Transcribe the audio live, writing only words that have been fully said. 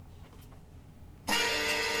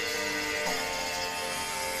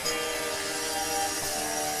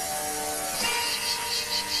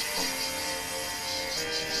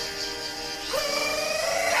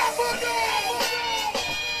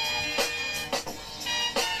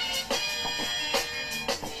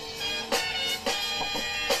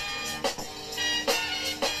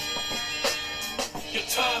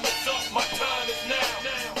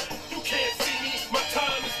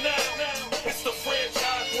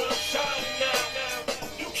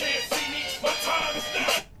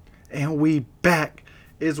And we back.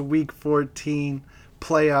 It's week 14,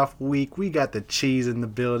 playoff week. We got the cheese in the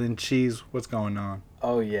building. Cheese, what's going on?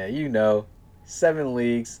 Oh yeah, 7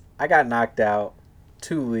 leagues. I got knocked out.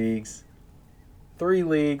 2 leagues, 3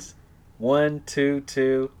 leagues, one, two,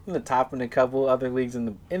 two. I'm the top in a couple other leagues in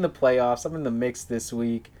the playoffs. I'm in the mix this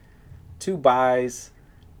week. 2 buys.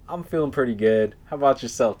 I'm feeling pretty good. How about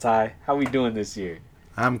yourself, Ty? How we doing this year?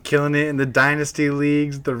 I'm killing it in the dynasty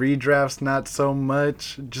leagues. The redrafts, not so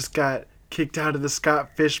much. Just got kicked out of the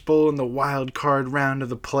Scott Fish Bowl in the wild card round of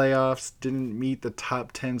the playoffs. Didn't meet the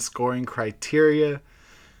top 10 scoring criteria.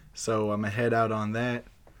 So I'm ahead out on that.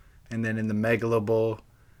 And then in the Megalo Bowl,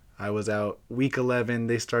 I was out week 11.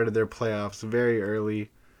 They started their playoffs very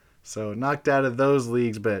early. So knocked out of those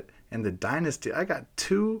leagues. But in the dynasty, I got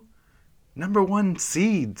 2 number 1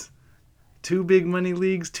 seeds. 2 big money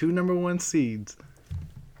leagues, 2 number 1 seeds.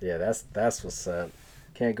 Yeah, that's what's up.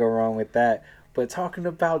 Can't go wrong with that. But talking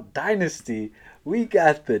about Dynasty, we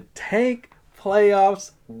got the Tank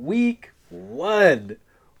Playoffs Week 1.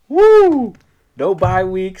 Woo! No bye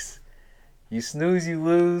weeks. You snooze, you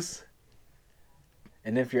lose.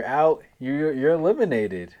 And if you're out, you're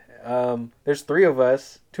eliminated. There's 3 of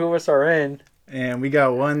us. 2 of us are in. And we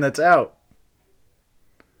got 1 that's out.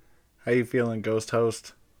 How you feeling, Ghost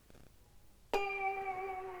Host?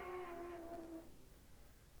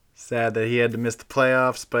 Sad that he had to miss the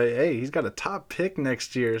playoffs, but hey, he's got a top pick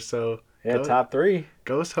next year, so Yeah, top 3.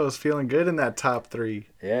 Ghost Host feeling good in that top 3.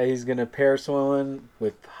 Yeah, he's gonna pair someone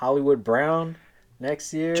with Hollywood Brown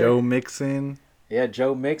next year. Joe Mixon. Yeah,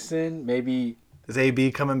 Joe Mixon. Maybe Is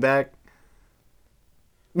AB coming back?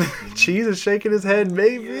 Cheese is shaking his head.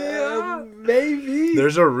 Maybe. Yeah, maybe.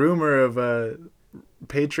 There's a rumor of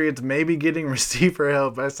Patriots maybe getting receiver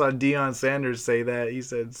help. I saw Deion Sanders say that. He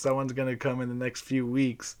said someone's going to come in the next few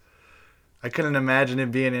weeks. I couldn't imagine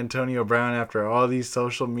it being Antonio Brown after all these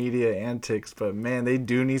social media antics, but man, they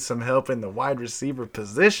do need some help in the wide receiver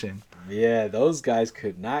position. Yeah, those guys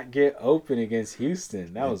could not get open against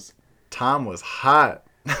Houston. Tom was hot.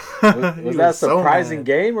 Was that a surprising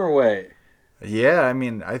game or what? Yeah, I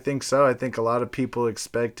mean, I think so. I think a lot of people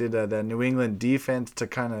expected that New England defense to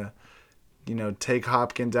kind of, take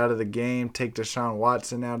Hopkins out of the game, take Deshaun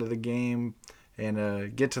Watson out of the game,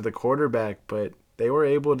 and get to the quarterback. But they were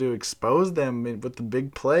able to expose them with the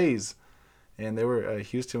big plays, and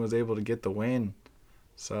Houston was able to get the win.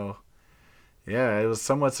 So, yeah, it was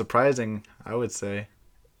somewhat surprising, I would say.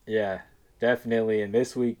 Yeah, definitely. And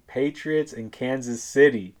this week, Patriots and Kansas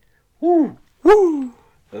City. Woo! Woo!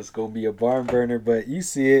 That's going to be a barn burner, but you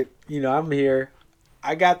see it. I'm here.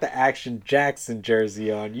 I got the Action Jackson jersey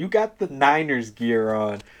on. You got the Niners gear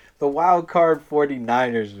on. The wild card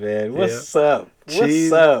 49ers, man. What's up?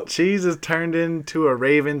 What's up? Cheese has turned into a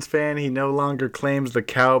Ravens fan. He no longer claims the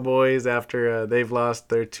Cowboys after they've lost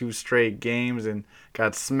their 2 straight games and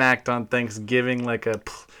got smacked on Thanksgiving like a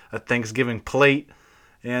Thanksgiving plate.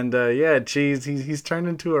 And Cheese, he's turned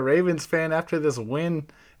into a Ravens fan after this win.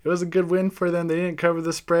 It was a good win for them. They didn't cover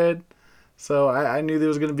the spread. So I knew there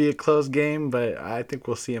was going to be a close game, but I think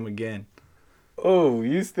we'll see him again. Oh,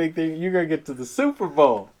 you think you're going to get to the Super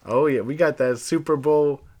Bowl? Oh, yeah. We got that Super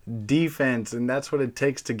Bowl defense, and that's what it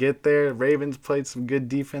takes to get there. Ravens played some good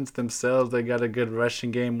defense themselves. They got a good rushing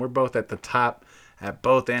game. We're both at the top at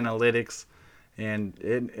both analytics. And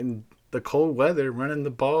in the cold weather, running the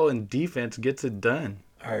ball and defense gets it done.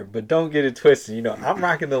 All right, but don't get it twisted. I'm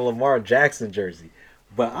rocking the Lamar Jackson jersey.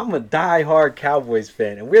 But I'm a die-hard Cowboys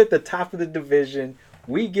fan, and we're at the top of the division.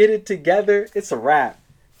 We get it together, it's a wrap.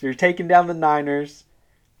 So you're taking down the Niners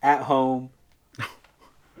at home.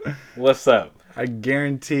 What's up? I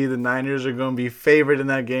guarantee the Niners are going to be favored in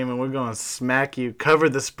that game, and we're going to smack you. Cover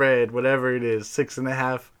the spread, whatever it is,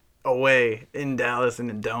 6.5 away in Dallas in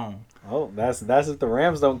the Dome. Oh, that's if the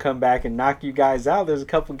Rams don't come back and knock you guys out. There's a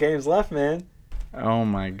couple games left, man. Oh,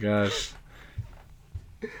 my gosh.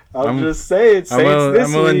 I'm just saying, Saints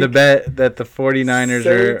I'm willing to bet that the 49ers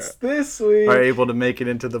are able to make it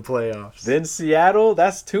into the playoffs. Then Seattle,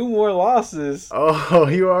 that's 2 more losses. Oh,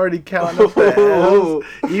 you already counting up the L's.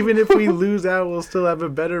 Even if we lose out, we'll still have a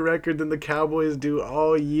better record than the Cowboys do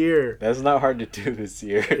all year. That's not hard to do this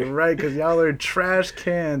year. Right, because y'all are trash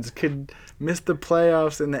cans. Could miss the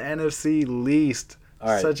playoffs in the NFC least.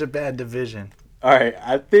 Right. Such a bad division. All right,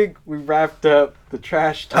 I think we wrapped up the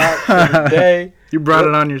trash talk for the day. You brought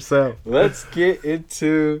it on yourself. Let's get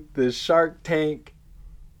into the Shark Tank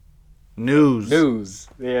news.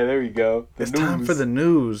 Yeah, there we go. It's time for the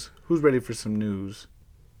news. Who's ready for some news?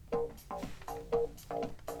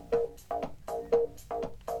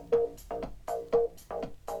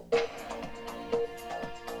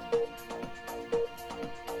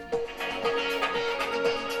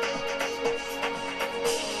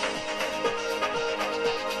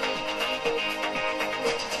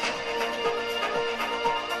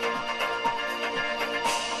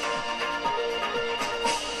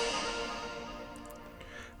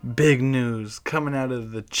 Big news coming out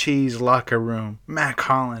of the Cheese locker room. Mac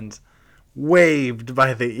Hollins waived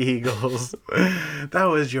by the Eagles. That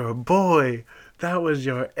was your boy. That was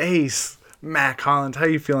your ace. Mac Hollins. How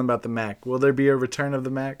you feeling about the Mac? Will there be a return of the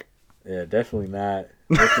Mac? Yeah, definitely not.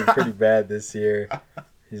 Looking pretty bad this year.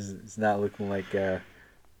 He's not looking like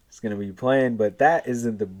he's going to be playing, but that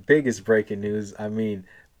isn't the biggest breaking news. I mean,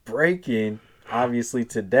 breaking, obviously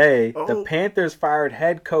today, the Panthers fired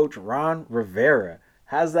head coach Ron Rivera.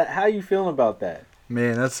 How you feeling about that?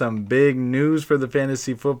 Man, that's some big news for the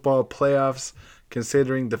fantasy football playoffs,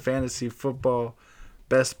 considering the fantasy football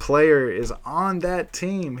best player is on that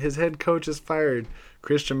team. His head coach is fired.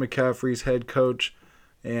 Christian McCaffrey's head coach.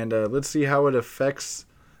 And let's see how it affects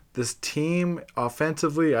this team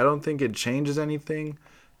offensively. I don't think it changes anything.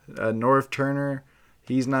 Norv Turner,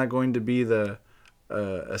 he's not going to be the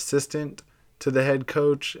assistant to the head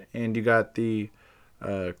coach. And you got the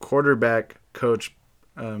quarterback coach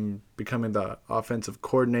becoming the offensive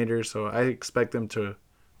coordinator. So I expect them to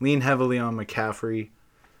lean heavily on McCaffrey.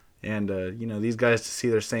 And, these guys to see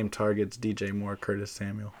their same targets, DJ Moore, Curtis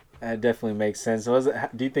Samuel. That definitely makes sense. So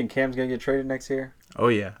do you think Cam's going to get traded next year? Oh,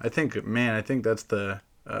 yeah. I think that's the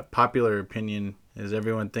popular opinion is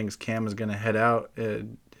everyone thinks Cam is going to head out.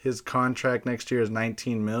 His contract next year is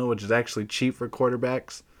 $19 million, which is actually cheap for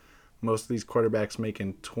quarterbacks. Most of these quarterbacks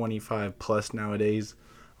making 25 plus nowadays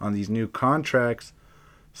on these new contracts.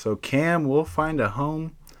 So Cam will find a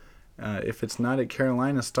home. If it's not at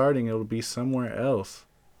Carolina starting, it'll be somewhere else.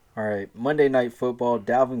 All right, Monday Night Football,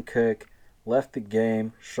 Dalvin Cook left the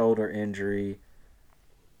game, shoulder injury.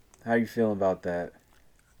 How you feeling about that?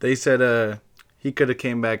 They said he could have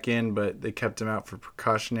came back in, but they kept him out for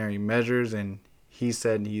precautionary measures, and he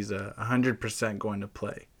said he's 100% going to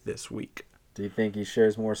play this week. Do you think he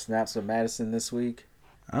shares more snaps with Madison this week?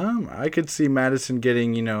 I could see Madison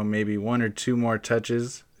getting, maybe one or two more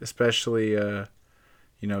touches, especially,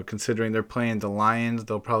 considering they're playing the Lions.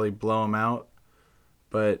 They'll probably blow him out.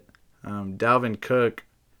 But Dalvin Cook,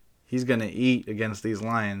 he's going to eat against these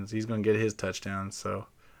Lions. He's going to get his touchdown, so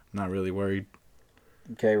I'm not really worried.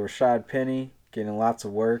 Okay, Rashad Penny getting lots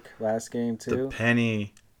of work last game too. The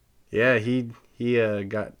Penny, yeah, he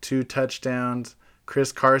got 2 touchdowns.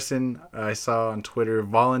 Chris Carson, I saw on Twitter,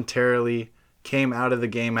 voluntarily came out of the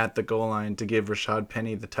game at the goal line to give Rashad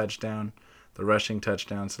Penny the touchdown, the rushing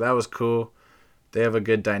touchdown. So that was cool. They have a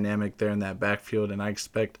good dynamic there in that backfield, and I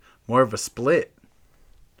expect more of a split.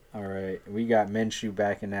 All right, we got Minshew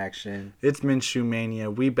back in action. It's Minshew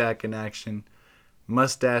Mania. We back in action.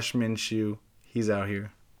 Mustache Minshew, he's out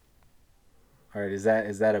here. All right, is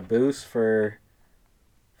that a boost for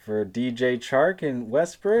DJ Chark and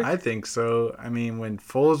Westbrook? I think so. I mean, when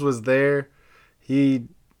Foles was there, he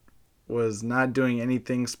was not doing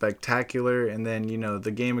anything spectacular, and then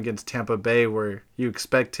the game against Tampa Bay where you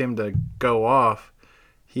expect him to go off,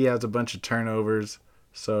 he has a bunch of turnovers.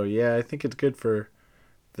 So yeah, I think it's good for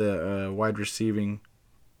the wide receiving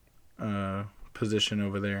position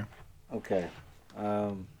over there. Okay.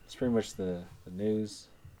 That's pretty much the news.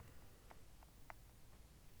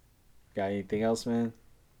 Got anything else, man?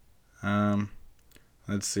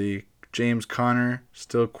 Let's see. James Conner,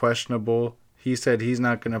 still questionable. He said he's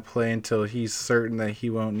not going to play until he's certain that he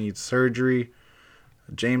won't need surgery.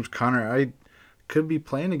 James Conner, I could be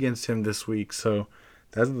playing against him this week, so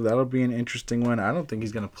that'll be an interesting one. I don't think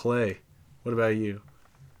he's going to play. What about you?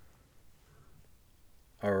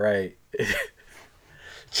 All right.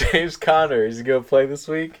 James Conner, is he going to play this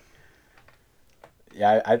week?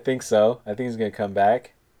 Yeah, I think so. I think he's going to come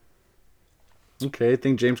back. Okay, I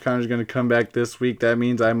think James Conner's going to come back this week. That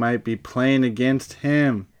means I might be playing against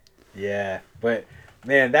him. Yeah, but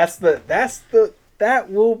man, that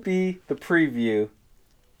will be the preview.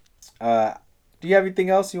 Do you have anything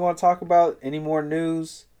else you want to talk about? Any more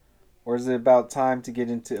news? Or is it about time to get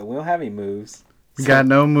into... We don't have any moves. We got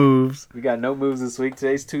no moves. We got no moves this week.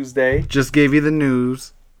 Today's Tuesday. Just gave you the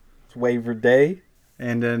news. It's waiver day.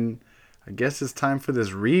 And then I guess it's time for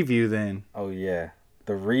this review then. Oh, yeah.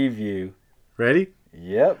 The review. Ready?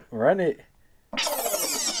 Yep. Run it.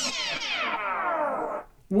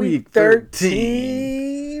 Week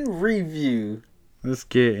 13 review. Let's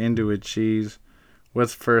get into it, Cheese.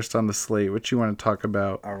 What's first on the slate? What you want to talk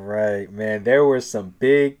about? All right, man. There were some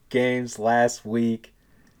big games last week.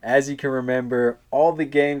 As you can remember, all the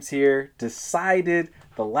games here decided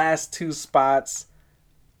the last 2 spots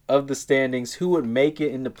of the standings, who would make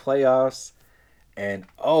it in the playoffs. And,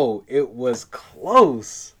 it was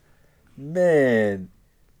close. Man.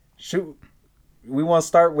 Shoot. We want to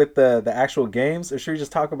start with the actual games, or should we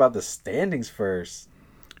just talk about the standings first?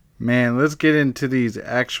 Man, let's get into these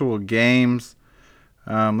actual games.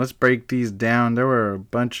 Let's break these down. There were a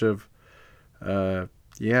bunch of games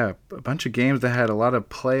that had a lot of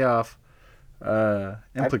playoff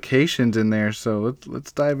implications in there. So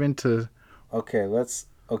let's dive into. Okay,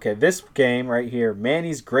 this game right here,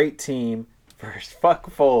 Manny's great team versus fuck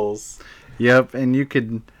Foles. Yep, and you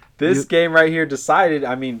could. This game right here decided.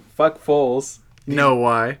 I mean, fuck Foles. You know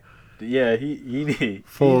why? Yeah,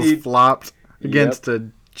 Foles flopped against a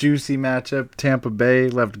juicy matchup. Tampa Bay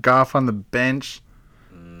left Goff on the bench.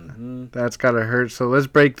 Mm-hmm. That's gotta hurt. So let's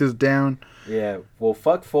break this down. Yeah, well,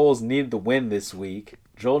 fuck Foles needed the win this week.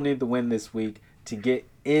 Joel needed the win this week to get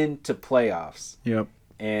into playoffs. Yep.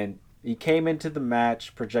 And he came into the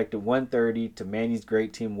match projected 130 to Manny's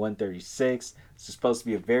great team 136. It's supposed to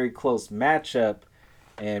be a very close matchup.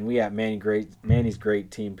 And we got Manny's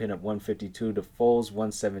great team pin up 152 to Foles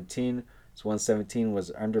 117. So 117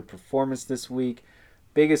 was underperformance this week.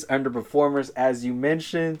 Biggest underperformers, as you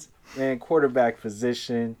mentioned, man, quarterback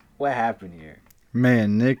position. What happened here?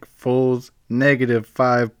 Man, Nick Foles,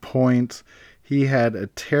 -5 points. He had a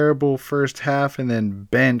terrible first half and then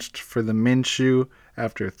benched for the Minshew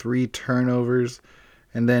after 3 turnovers.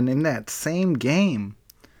 And then in that same game,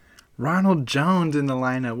 Ronald Jones in the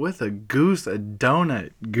lineup with a goose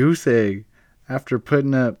egg, after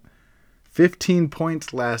putting up 15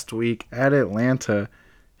 points last week at Atlanta.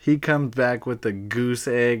 He comes back with a goose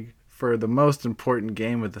egg for the most important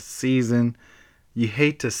game of the season. You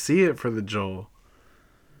hate to see it for the Joel.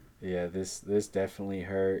 Yeah, this definitely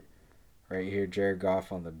hurt. Right here, Jared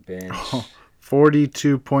Goff on the bench.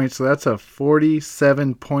 42 points, so that's a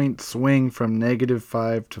 47-point swing from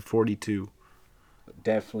 -5 to 42.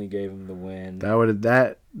 Definitely gave him the win.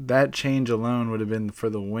 That change alone would have been for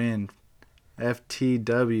the win.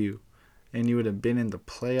 FTW. And you would have been in the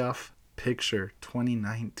playoff picture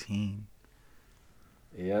 2019.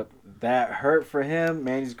 Yep. That hurt for him.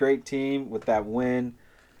 Manny's great team with that win.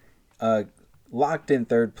 Locked in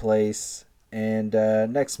third place. And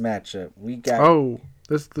next matchup, we got...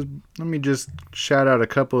 let me just shout out a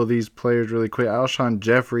couple of these players really quick. Alshon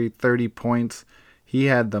Jeffrey, 30 points. He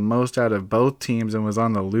had the most out of both teams and was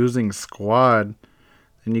on the losing squad.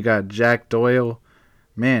 Then you got Jack Doyle.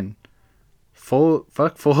 Man,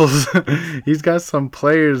 fuck Foles. He's got some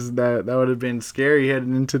players that would have been scary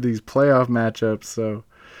heading into these playoff matchups. So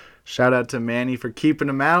shout out to Manny for keeping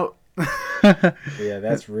him out. Yeah,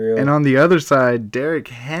 that's real. And on the other side, Derrick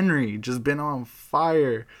Henry just been on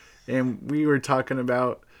fire. And we were talking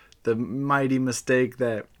about the mighty mistake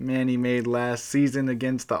that Manny made last season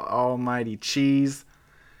against the almighty Cheese.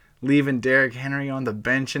 Leaving Derrick Henry on the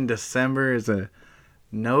bench in December is a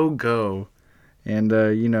no-go. And,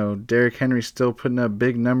 Derrick Henry's still putting up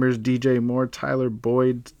big numbers. DJ Moore, Tyler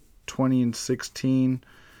Boyd, 20 and 16.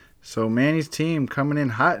 So Manny's team coming in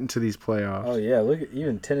hot into these playoffs. Oh, yeah. Look at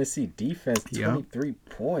even Tennessee defense, 23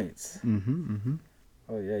 points. Mm-hmm.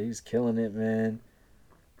 Oh, yeah. He's killing it, man.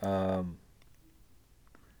 Yeah,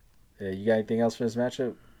 you got anything else for this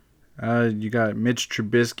matchup? You got Mitch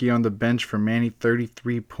Trubisky on the bench for Manny,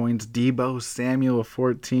 33 points. Debo Samuel,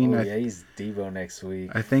 14. Oh, yeah, he's Debo next week.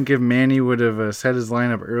 I think if Manny would have set his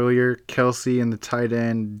lineup earlier, Kelsey in the tight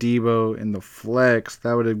end, Debo in the flex,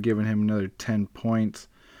 that would have given him another 10 points.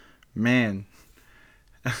 Man,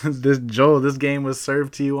 this game was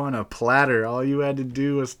served to you on a platter. All you had to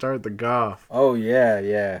do was start the Goff. Oh,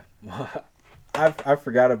 yeah. I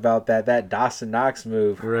forgot about that. That Dawson Knox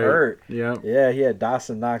move hurt. Yep. Yeah, he had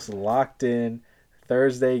Dawson Knox locked in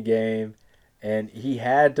Thursday game, and he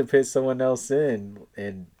had to put someone else in,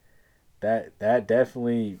 and that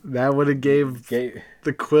definitely would have gave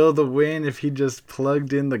the Quill the win if he just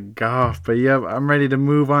plugged in the Goff. But yeah, I'm ready to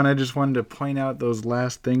move on. I just wanted to point out those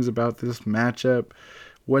last things about this matchup.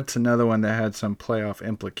 What's another one that had some playoff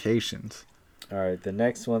implications? All right, the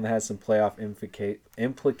next one that has some playoff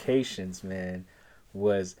implications, man,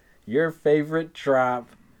 was your favorite drop.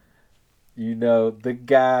 The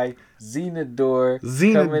guy, Zenador.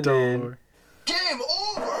 Coming in. Game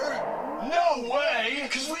over? No way,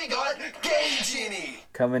 because we got Game Genie.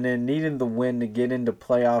 Coming in, needing the win to get into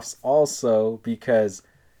playoffs also because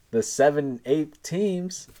the 7-8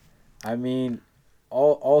 teams, I mean...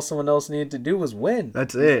 All someone else needed to do was win.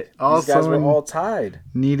 That's it. These guys were all tied.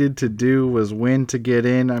 Needed to do was win to get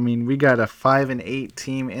in. I mean, we got a 5-8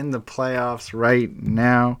 team in the playoffs right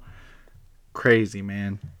now. Crazy,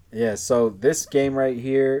 man. Yeah, so this game right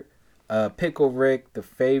here, Pickle Rick, the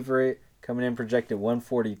favorite, coming in projected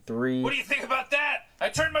 143. What do you think about that? I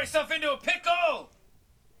turned myself into a pickle!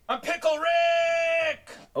 I'm Pickle Rick!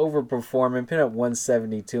 Overperforming, pin up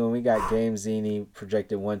 172, and we got Game Zini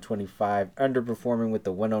projected 125. Underperforming with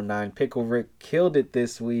the 109. Pickle Rick killed it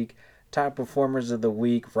this week. Top performers of the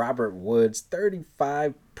week, Robert Woods,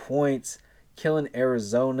 35 points, killing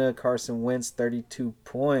Arizona. Carson Wentz, 32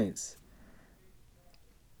 points.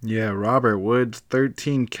 Yeah, Robert Woods,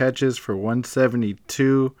 13 catches for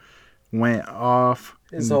 172, went off.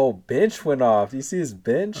 His whole bench went off. You see his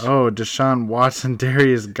bench? Oh, Deshaun Watson,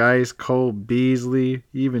 Darius Geis, Cole Beasley,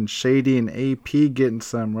 even Shady and AP getting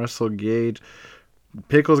some. Russell Gage.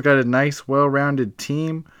 Pickles got a nice, well-rounded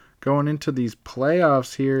team going into these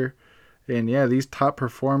playoffs here. And yeah, these top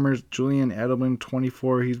performers, Julian Edelman,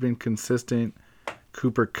 24, he's been consistent.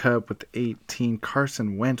 Cooper Kupp with 18.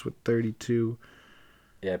 Carson Wentz with 32.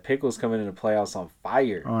 Yeah, Pickles coming into playoffs on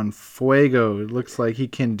fire. On fuego. It looks like he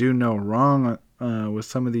can do no wrong with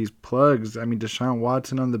some of these plugs. I mean, Deshaun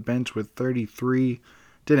Watson on the bench with 33.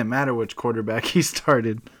 Didn't matter which quarterback he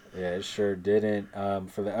started. Yeah, it sure didn't.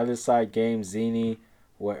 For the other side game, Zini,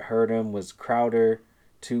 what hurt him was Crowder,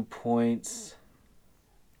 2 points.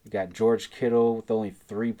 You got George Kittle with only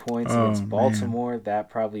 3 points against Baltimore. Man. That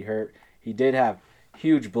probably hurt. He did have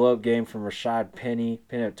huge blow-up game from Rashad Penny.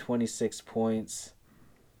 Penny had 26 points.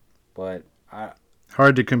 But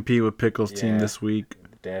hard to compete with Pickles' team this week.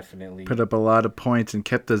 Definitely. Put up a lot of points and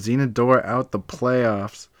kept the Zenador out the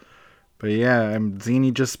playoffs. But yeah,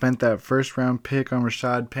 Zini just spent that first-round pick on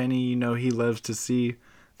Rashad Penny. You know he loves to see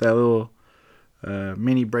that little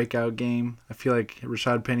mini breakout game. I feel like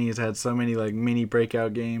Rashad Penny has had so many like mini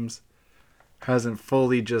breakout games. Hasn't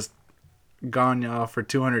fully just gone off for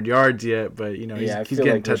 200 yards yet, but you know he's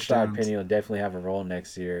getting like touchdowns. Rashad Penny will definitely have a role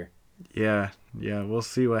next year. Yeah, we'll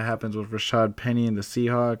see what happens with Rashad Penny and the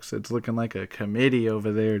Seahawks. It's looking like a committee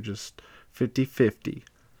over there, just 50-50.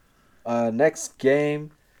 Next game,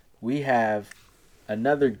 we have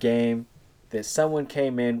another game that someone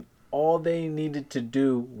came in. All they needed to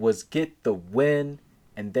do was get the win,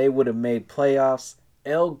 and they would have made playoffs.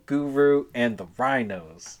 El Guru and the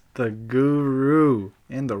Rhinos. The Guru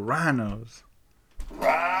and the Rhinos.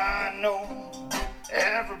 Rhino,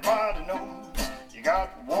 everybody knows. You got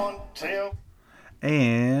one tail.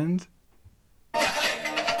 And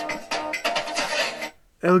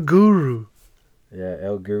El Guru. Yeah,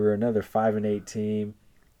 El Guru, another 5-8 team.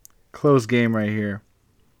 Close game right here.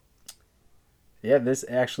 Yeah, this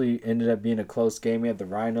actually ended up being a close game. We had the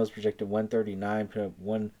Rhinos projected 139, put up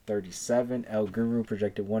 137. El Guru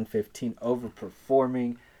projected 115,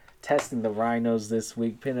 overperforming, testing the Rhinos this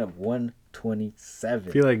week, putting up 127.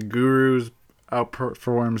 I feel like Guru's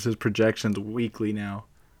outperforms his projections weekly now.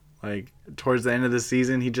 Like, towards the end of the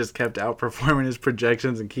season, he just kept outperforming his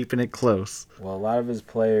projections and keeping it close. Well, a lot of his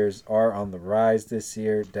players are on the rise this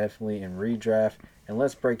year, definitely in redraft. And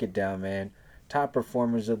let's break it down, man. Top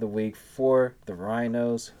performers of the week for the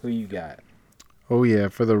Rhinos. Who you got? Oh, yeah.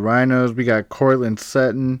 For the Rhinos, we got Cortland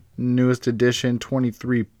Sutton, newest addition,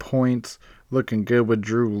 23 points. Looking good with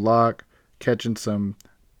Drew Lock, catching some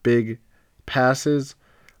big passes.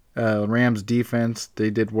 Rams defense,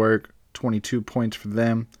 they did work. 22 points for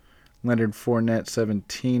them. Leonard Fournette,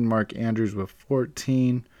 17. Mark Andrews with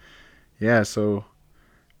 14. Yeah, so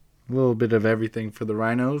a little bit of everything for the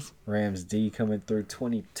Rhinos. Rams D coming through,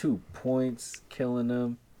 22 points, killing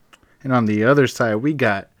them. And on the other side, we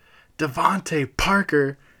got Devontae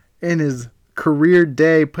Parker in his career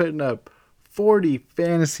day, putting up 40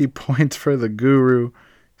 fantasy points for the Guru,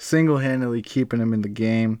 single-handedly keeping him in the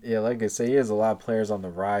game. Yeah, like I say, he has a lot of players on the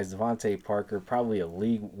rise. Devontae Parker, probably a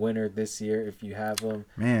league winner this year if you have him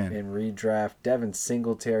in redraft. Devin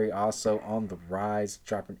Singletary also on the rise,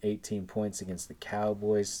 dropping 18 points against the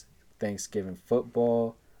Cowboys. Thanksgiving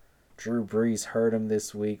football. Drew Brees hurt him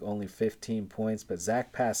this week, only 15 points. But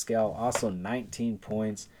Zach Pascal also 19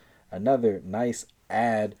 points. Another nice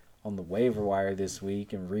add on the waiver wire this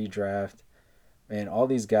week in redraft. Man, all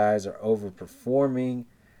these guys are overperforming.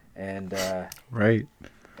 And right,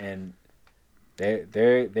 and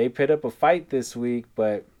they put up a fight this week,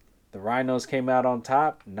 but the Rhinos came out on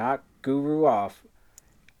top, knocked Guru off.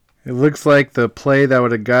 It looks like the play that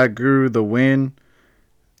would have got Guru the win.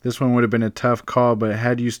 This one would have been a tough call, but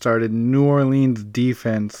had you started New Orleans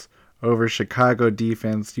defense over Chicago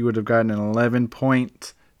defense, you would have gotten an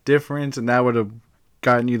 11-point difference, and that would have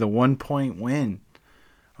gotten you the 1-point win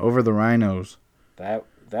over the Rhinos. That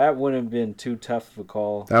wouldn't have been too tough of a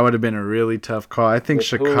call. That would have been a really tough call. I think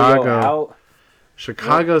With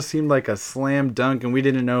Chicago seemed like a slam dunk, and we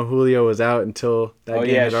didn't know Julio was out until that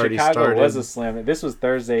game had already started. Chicago was a slam. This was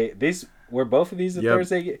Thursday. Were both of these a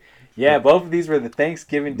Thursday? Yeah, both of these were the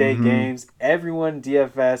Thanksgiving Day games. Everyone in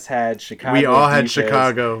DFS had Chicago. We all had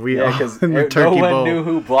Chicago. Because no one knew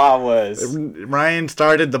who Blah was. Ryan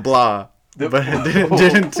started the Blah. but it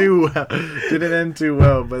didn't too well. Didn't end too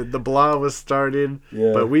well. But the blah was started.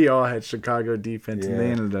 Yeah. But we all had Chicago defense, and they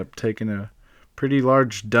Yeah. ended up taking a pretty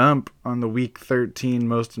large dump on the Week 13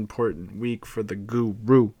 most important week for the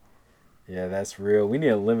Guru. Yeah, that's real. We need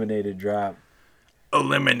an eliminated drop.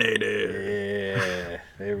 Eliminated. Yeah,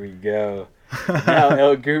 there we go. Now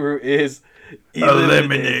El Guru is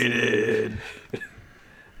eliminated.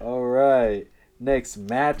 All right. Next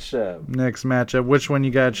matchup. Next matchup. Which one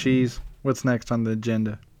you got, Cheese? What's next on the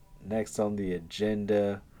agenda? Next on the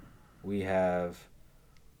agenda, we have.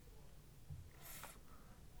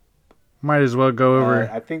 Might as well go over.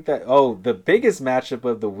 I think that the biggest matchup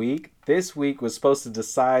of the week this week was supposed to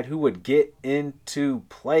decide who would get into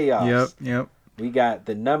playoffs. Yep. We got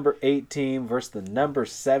the number 8 team versus the number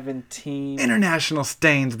 7 team. International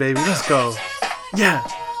stains, baby. Let's go. Yeah.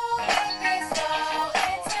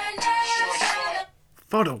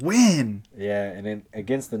 For the win. Yeah, and then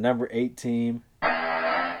against the number 8 team.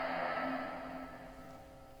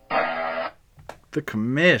 The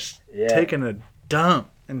commish Yeah. taking a dump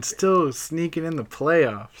and still sneaking in the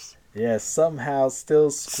playoffs. Yeah, somehow still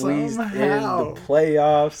squeezed in Somehow. the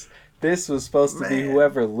playoffs. This was supposed to be Man.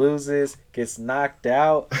 whoever loses gets knocked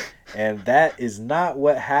out, and that is not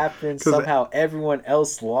what happened. 'Cause Somehow everyone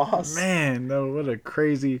else lost. Man, no, what a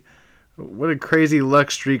crazy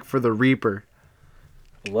luck streak for the Reaper.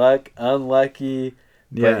 Luck, unlucky,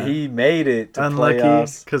 Yeah. but he made it to Unlucky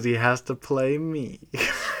playoffs. because he has to play me.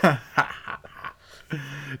 Ja.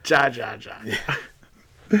 Yeah,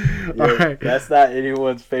 All right. That's not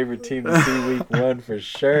anyone's favorite team to see week 1 for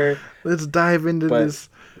sure. Let's dive into But, this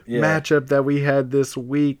yeah. matchup that we had this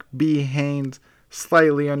week. B. Haynes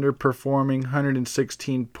slightly underperforming,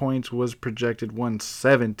 116 points, was projected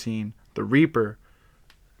 117. The Reaper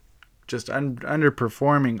just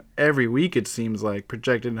underperforming every week, it seems like,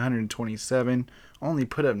 projected 127, only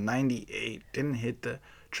put up 98, didn't hit the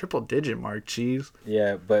triple-digit mark, Cheese.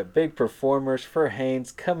 Yeah, but big performers for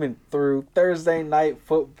Haynes coming through Thursday night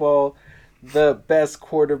football. The best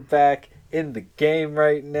quarterback in the game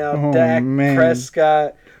right now, Oh, Dak man.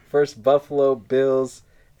 Prescott, first Buffalo Bills.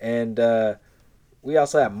 And we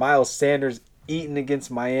also have Miles Sanders eating against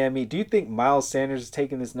Miami. Do you think Miles Sanders is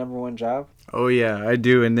taking this number 1 job? Oh, yeah, I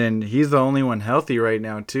do. And then he's the only one healthy right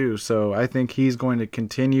now, too. So I think he's going to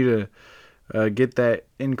continue to get that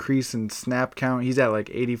increase in snap count. He's at like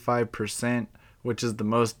 85%, which is the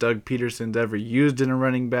most Doug Peterson's ever used in a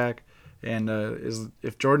running back. And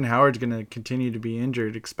if Jordan Howard's going to continue to be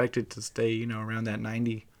injured, expect it to stay, around that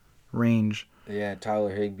 90 range. Yeah,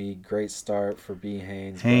 Tyler Higbee, great start for B.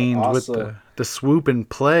 Haynes. Haynes but with also, the swoop and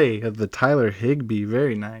play of the Tyler Higbee.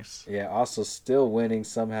 Very nice. yeah, also still winning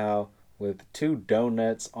somehow with 2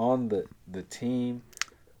 donuts on the team.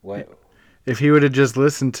 What? If he would have just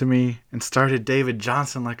listened to me and started David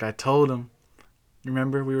Johnson like I told him. You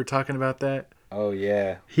remember we were talking about that? Oh,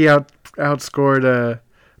 yeah. He outscored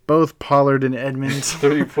both Pollard and Edmonds.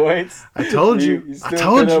 3 points. I told you. You I still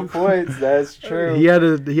told put you. up points. That's true. He had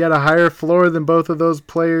a higher floor than both of those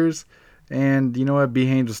players, and you know what? B.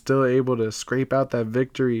 Haynes was still able to scrape out that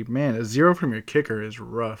victory. Man, a 0 from your kicker is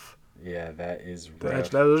rough. Yeah, that is rough.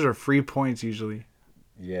 Those are free points usually.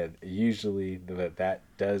 Yeah, usually that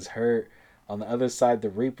does hurt. On the other side, the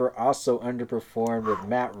Reaper also underperformed with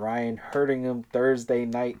Matt Ryan hurting him Thursday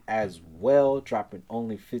night as well, dropping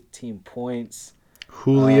only 15 points.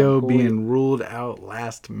 Julio Julio- being ruled out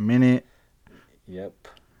last minute. Yep.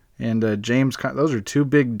 And James, those are 2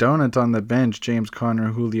 big donuts on the bench. James Conner,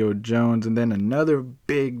 Julio Jones, and then another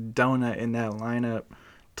big donut in that lineup,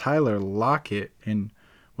 Tyler Lockett. In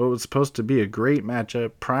what was supposed to be a great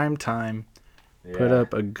matchup, prime time, put Yeah.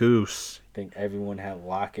 up a goose. I think everyone had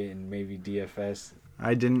Lockett and maybe DFS.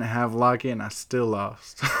 I didn't have Lockett, and I still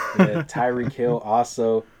lost. Yeah, Tyreek Hill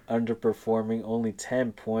also underperforming, only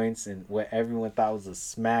 10 points in what everyone thought was a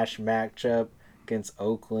smash matchup against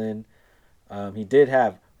Oakland. He did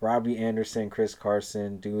have Robbie Anderson, Chris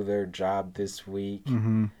Carson do their job this week.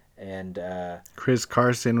 Mm-hmm. And Chris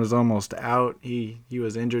Carson was almost out. He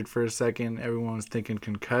was injured for a second. Everyone was thinking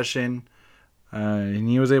concussion. And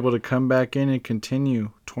he was able to come back in and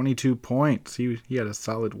continue. 22 points. He had a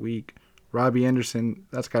solid week. Robbie Anderson,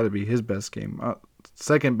 that's got to be his best game.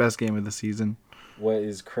 Second best game of the season. what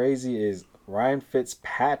is crazy is Ryan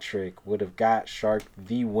Fitzpatrick would have got Shark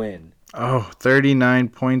the win. Oh, 39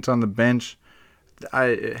 points on the bench.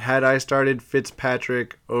 Had I started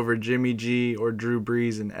Fitzpatrick over Jimmy G or Drew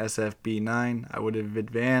Brees in SFB9, I would have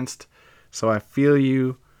advanced. So I feel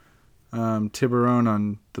you, Tiburon,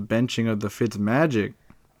 on the benching of the Fitzmagic.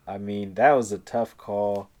 I mean, that was a tough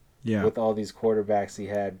call Yeah. with all these quarterbacks he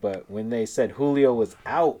had. But when they said Julio was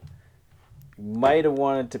out, you might have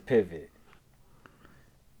wanted to pivot.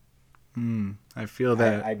 I feel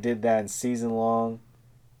that. I did that in season long.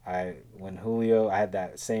 When Julio, I had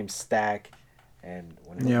that same stack, and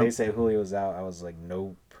when Yep. they say Julio's out, I was like,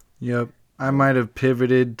 nope. Yep. I might have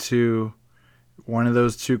pivoted to one of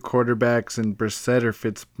those two quarterbacks and Brissett or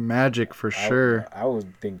Fitzmagic for sure. I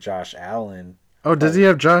would think Josh Allen. Oh, does he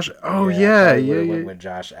have Josh? Oh, I yeah. probably Yeah, would've yeah. went with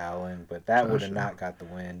Josh Allen, but that would have Josh not got the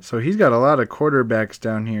win. So he's got a lot of quarterbacks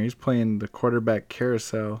down here. He's playing the quarterback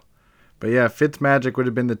carousel. But yeah, Fitzmagic would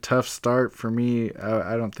have been the tough start for me.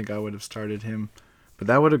 I don't think I would have started him. But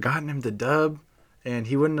that would have gotten him the dub, and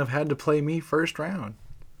he wouldn't have had to play me first round.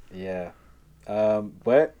 Yeah,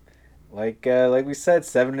 but like we said,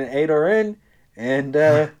 7 and 8 are in, and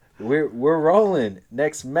we're rolling.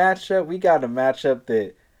 Next matchup, we got a matchup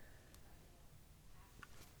that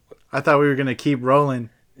I thought we were going to keep rolling.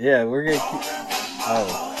 yeah we're gonna keep.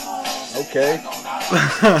 Oh, okay.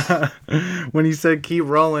 When he said keep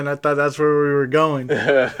rolling, I thought that's where we were going.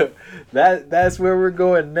 That's where we're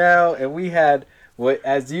going now, and we had what,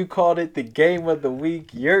 as you called it, the game of the week.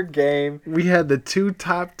 Your game. We had the two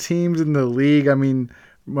top teams in the league. I mean,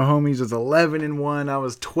 Mahomes was 11-1. I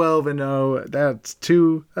was 12-0.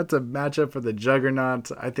 That's a matchup for the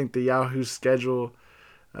juggernauts. I think the Yahoo schedule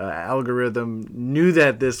algorithm knew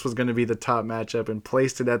that this was going to be the top matchup and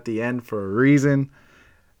placed it at the end for a reason.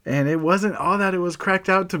 And it wasn't all that it was cracked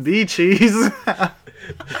out to be, Cheese.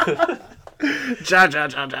 Ja.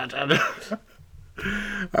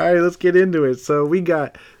 All right, let's get into it. So we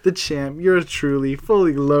got the champ, yours truly,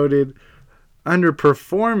 fully loaded,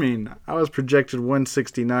 underperforming. I was projected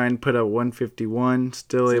 169, put up 151,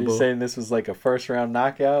 still So able. you're saying this was like a first round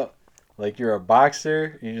knockout? Like you're a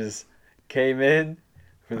boxer, you just came in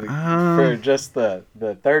for just the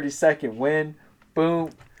 30-second win,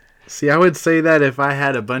 boom. See, I would say that if I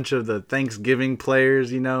had a bunch of the Thanksgiving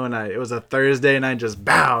players, and it was a Thursday, and I just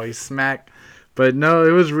he smacked. But no,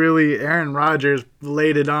 it was really Aaron Rodgers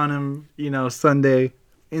laid it on him, Sunday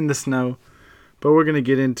in the snow. But we're going to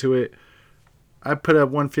get into it. I put up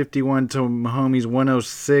 151 to Mahomes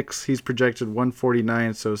 106. He's projected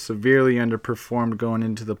 149, so severely underperformed going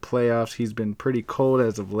into the playoffs. He's been pretty cold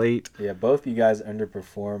as of late. Yeah, both you guys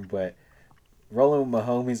underperformed, but rolling with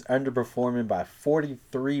Mahomes underperforming by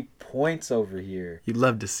 43 points over here. You'd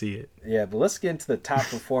love to see it. Yeah, but let's get into the top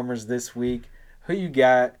performers this week. Who you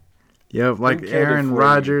got? Yep, like killed it Aaron for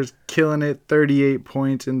Rodgers killing it, 38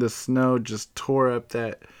 points in the snow, just tore up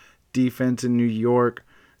that defense in New York.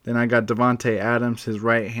 Then I got Devontae Adams, his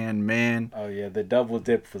right-hand man. Oh, yeah, the double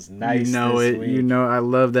dip was nice You know this it. week. I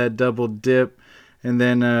love that double dip. And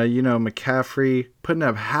then, McCaffrey putting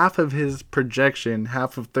up half of his projection.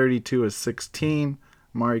 Half of 32 is 16.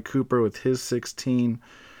 Amari Cooper with his 16.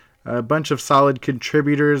 A bunch of solid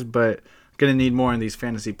contributors, but going to need more in these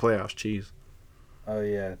fantasy playoffs, Cheese. Oh,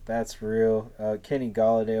 yeah, that's real. Kenny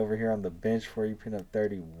Galladay over here on the bench for you, putting up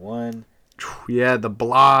 31. Yeah, the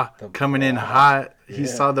blah coming in hot. He Yeah.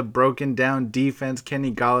 saw the broken down defense.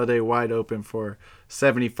 Kenny Galladay wide open for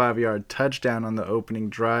 75-yard touchdown on the opening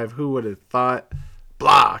drive. Who would have thought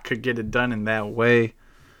blah could get it done in that way?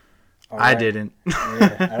 All I right. didn't.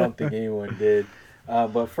 Yeah, I don't think anyone did.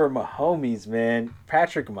 But for Mahomes, man,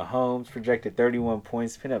 Patrick Mahomes projected 31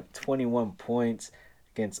 points, pinned up 21 points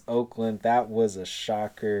against Oakland. That was a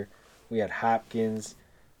shocker. We had Hopkins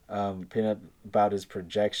pin up about his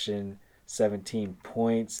projection, 17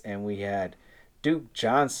 points. And we had Duke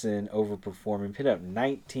Johnson overperforming, pin up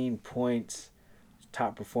 19 points.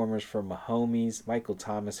 Top performers for Mahomes. Michael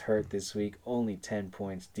Thomas hurt this week, only 10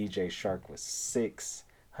 points. DJ Shark with 6.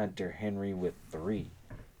 Hunter Henry with 3.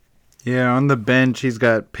 Yeah, on the bench, he's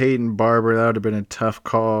got Peyton Barber. That would have been a tough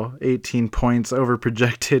call. 18 points.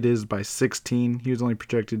 Over-projected is by 16. He was only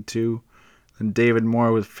projected 2. And David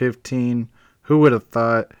Moore with 15. Who would have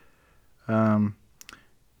thought?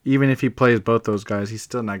 Even if he plays both those guys, he's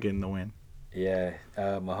still not getting the win. Yeah,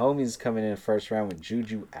 Mahomes is coming in first round with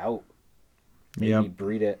Juju out. Maybe Yep.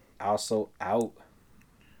 Breida also out.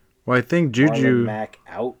 Well, I think Marlon Juju, Mack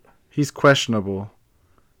out. he's questionable.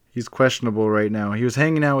 He's questionable right now. He was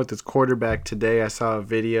hanging out with his quarterback today. I saw a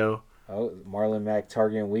video. Oh, Marlon Mack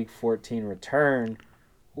targeting week 14 return.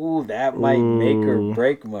 Ooh, that might make or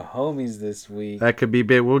break Mahomes this week. That could be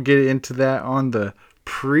big. We'll get into that on the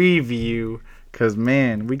preview because,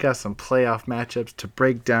 man, we got some playoff matchups to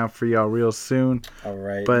break down for y'all real soon. All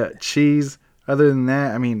right. But, Cheese, other than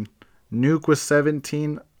that, I mean, Nuke was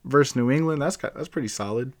 17 versus New England. That's pretty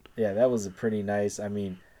solid. Yeah, that was a pretty nice. I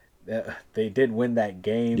mean, they did win that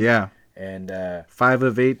game. Yeah. And 5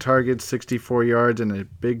 of 8 targets, 64 yards, and a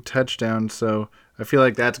big touchdown. So I feel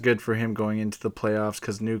like that's good for him going into the playoffs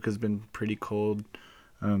because Nuke has been pretty cold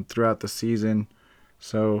throughout the season.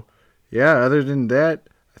 So, yeah, other than that,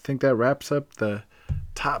 I think that wraps up the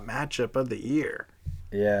top matchup of the year.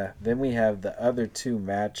 Yeah, then we have the other two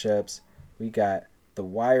matchups. We got the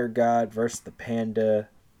Wire God versus the Panda.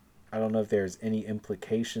 I don't know if there's any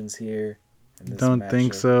implications here. Don't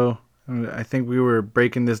think so. I think we were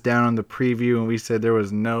breaking this down on the preview, and we said there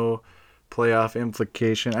was no playoff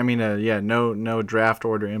implication. I mean, no draft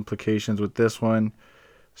order implications with this one.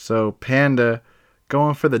 So Panda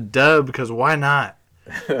going for the dub because why not?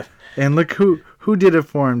 And look who did it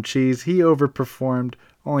for him, Cheese. He overperformed.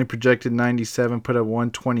 Only projected 97, put up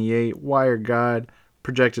 128. Wire God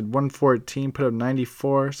projected 114, put up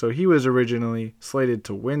 94. So he was originally slated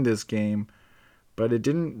to win this game. But it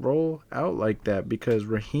didn't roll out like that because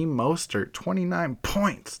Raheem Mostert, 29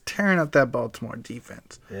 points, tearing up that Baltimore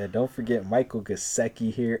defense. Yeah, don't forget Michael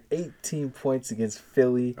Gesicki here, 18 points against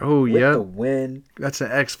Philly. Oh, with yeah. the win. That's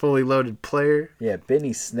an fully loaded player. Yeah,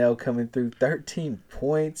 Benny Snell coming through, 13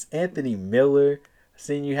 points. Anthony Miller,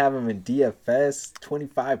 seeing you have him in DFS,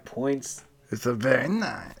 25 points. It's a very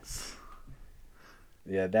nice.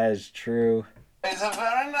 Yeah, that is true. It's a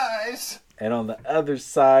very nice. And on the other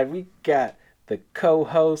side, we got the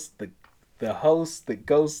co-host, the host that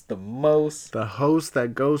goes the most. The host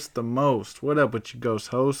that ghosts the most. What up with you, ghost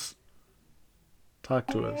hosts? Talk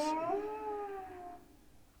to us.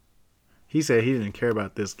 He said he didn't care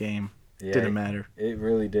about this game. Yeah, Didn't matter. It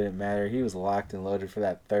really didn't matter. He was locked and loaded for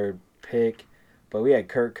that third pick. But we had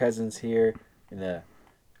Kirk Cousins here in a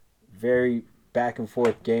very back and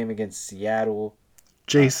forth game against Seattle.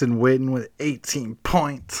 Jason Witten with 18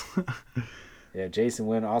 points. Yeah, Jason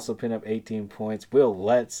Wynn also pinned up 18 points. Will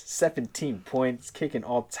Lutz, 17 points, kicking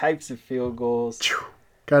all types of field goals.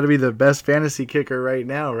 Got to be the best fantasy kicker right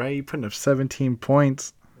now, right? You putting up 17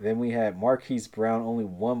 points. Then we had Marquise Brown, only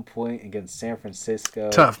 1 point against San Francisco.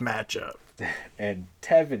 Tough matchup. And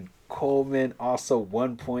Tevin Coleman, also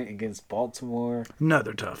 1 point against Baltimore.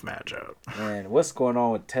 Another tough matchup. And what's going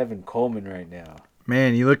on with Tevin Coleman right now?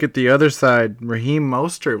 Man, you look at the other side, Raheem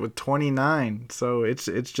Mostert with 29. So it's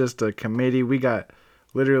just a committee. We got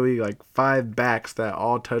literally like 5 backs that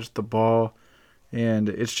all touch the ball. And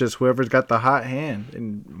it's just whoever's got the hot hand.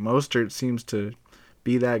 And Mostert seems to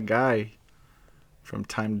be that guy from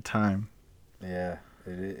time to time. Yeah,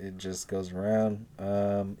 it just goes around.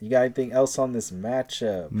 You got anything else on this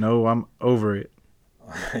matchup? No, I'm over it.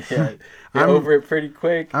 Yeah, you're over it pretty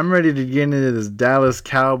quick. I'm ready to get into this Dallas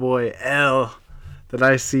Cowboy L that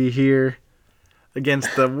I see here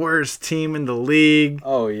against the worst team in the league.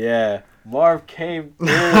 Oh, yeah. Marv came through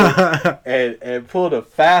and pulled a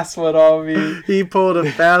fast one on me. He pulled a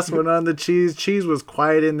fast one on the Cheese. Cheese was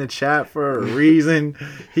quiet in the chat for a reason.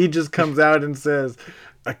 He just comes out and says,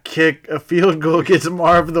 a field goal gets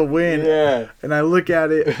Marv the win. Yeah. And I look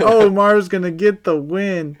at it, oh, Marv's going to get the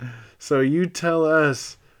win. So you tell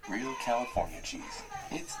us. Real California cheese.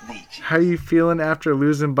 It's the cheese. How you feeling after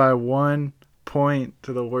losing by 1 point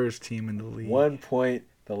to the worst team in the league? 1 point.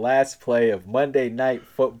 The last play of Monday Night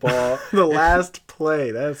Football. The last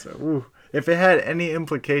play. That's ooh. If it had any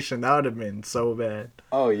implication, that would have been so bad.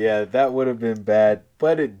 Oh, yeah, that would have been bad,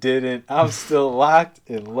 but it didn't. I'm still locked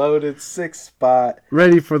and loaded, 6th spot.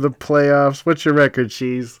 Ready for the playoffs. What's your record,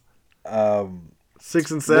 Cheese?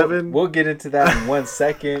 6 and 7? We'll get into that in 1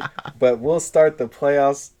 second, but we'll start the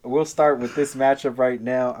playoffs. We'll start with this matchup right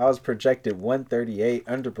now. I was projected 138,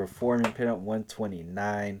 underperforming, pin up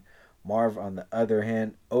 129. Marv, on the other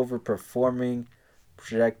hand, overperforming,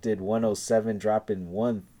 projected 107, dropping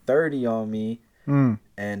 130 on me.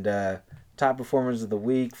 And top performers of the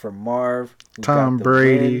week for Marv. Tom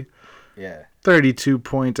Brady. Win. Yeah. 32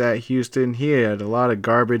 points at Houston. He had a lot of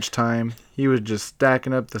garbage time. He was just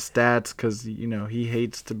stacking up the stats because, he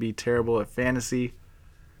hates to be terrible at fantasy.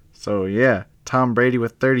 So, yeah, Tom Brady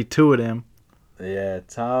with 32 of them. Yeah,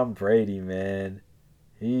 Tom Brady, man.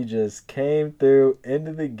 He just came through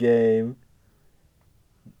into the game.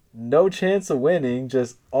 No chance of winning,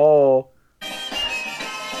 just all.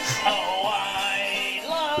 Oh, I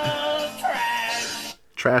love trash.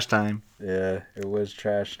 Trash time. Yeah, it was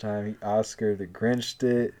trash time. Oscar the Grinched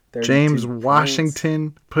it. James 32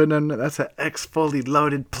 Washington put on. That's an fully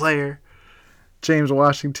loaded player. James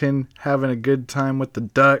Washington having a good time with the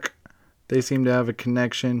Duck. They seem to have a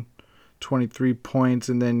connection. 23 points.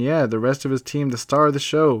 And then, the rest of his team, the star of the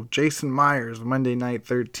show, Jason Myers, Monday night,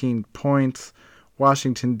 13 points.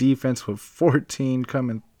 Washington defense with 14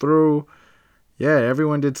 coming through. Yeah,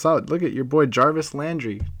 everyone did solid. Look at your boy Jarvis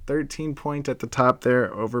Landry, 13 points at the top there,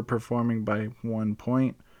 overperforming by 1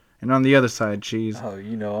 point. And on the other side, Cheese. Oh,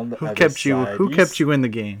 on the Who other kept you? side, Who kept you in the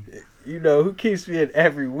game? Who keeps me in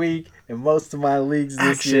every week in most of my leagues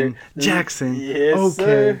this year? Jackson. Yes, okay.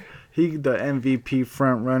 sir. He, the MVP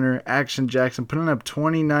front runner, Action Jackson, putting up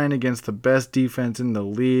 29 against the best defense in the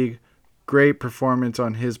league. Great performance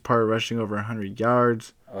on his part, rushing over 100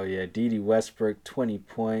 yards. Oh, yeah. Dede Westbrook, 20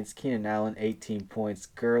 points. Keenan Allen, 18 points.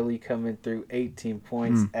 Gurley coming through, 18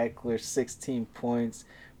 points. Eckler, 16 points.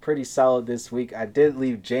 Pretty solid this week. I did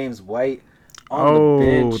leave James White on the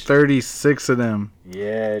bench. 36 of them.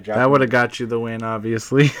 Yeah. That would have got you the win,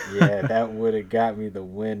 obviously. Yeah, that would have got me the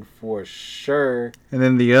win for sure. And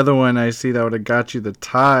then the other one I see that would have got you the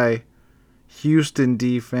tie. Houston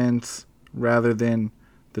defense rather than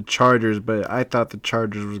the Chargers, but I thought the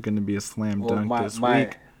Chargers was going to be a slam dunk this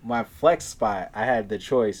week. My flex spot, I had the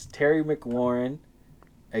choice. Terry McLaurin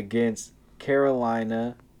against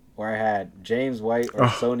Carolina, or I had James White or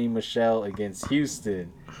Sony Michel against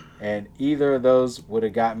Houston. And either of those would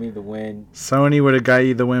have got me the win. Sony would have got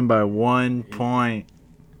you the win by 1 point.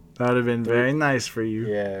 That would have been very nice for you.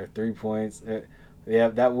 Yeah, 3 points. Yeah,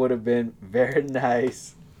 that would have been very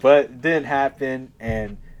nice. But it didn't happen,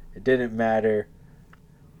 and it didn't matter.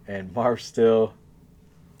 And Marv still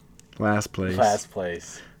Last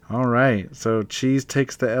place. All right. So Cheese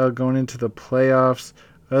takes the L going into the playoffs.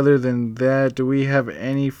 Other than that, do we have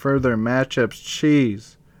any further matchups,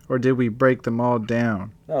 Cheese? Or did we break them all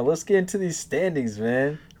down? No, let's get into these standings,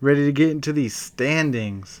 man. Ready to get into these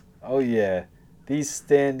standings. Oh, yeah. These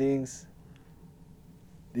standings,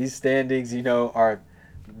 you know,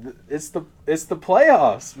 it's the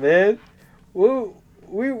playoffs, man.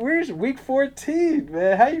 We're week 14,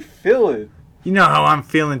 man. How you feeling? You know how I'm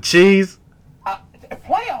feeling, Cheese.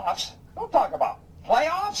 Playoffs? Don't talk about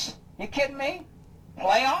playoffs. You kidding me?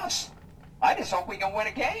 Playoffs? I just hope we can win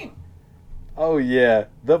a game. Oh, yeah.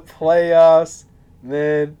 The playoffs,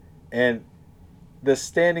 man. And the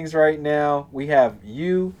standings right now, we have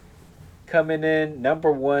you coming in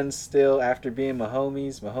number 1 still after being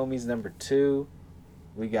Mahomes. Mahomes number 2.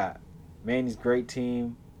 We got Manny's great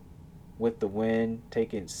team with the win,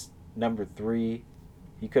 taking number 3.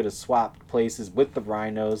 He could have swapped places with the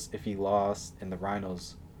Rhinos if he lost, and the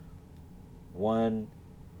Rhinos won.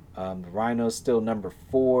 The Rhinos still number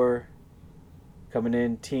 4. Coming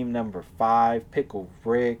in, team number 5, Pickle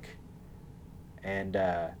Rick. And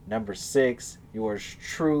number 6, yours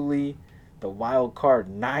truly, the wild card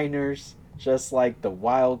Niners, just like the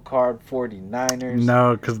wild card 49ers.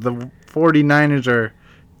 No, because the 49ers are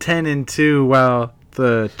 10-2, while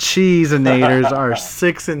the Cheesinators are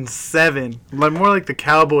 6-7. More like the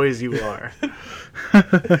Cowboys you are.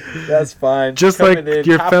 That's fine. Just coming like in,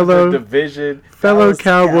 your top of the division, fellow Dallas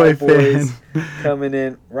Cowboy Cowboys fan. Coming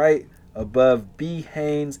in right above B.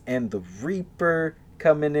 Haynes and the Reaper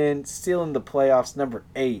coming in, still in the playoffs, number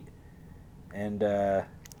 8. And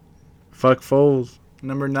Fuck Foles,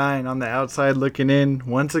 number 9 on the outside looking in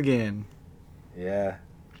once again. yeah.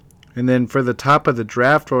 And then for the top of the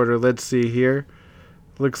draft order, let's see here.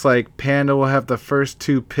 Looks like Panda will have the first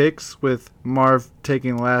 2 picks, with Marv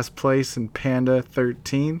taking last place and Panda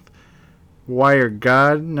 13th. Wire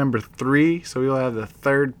God, number 3, so he'll have the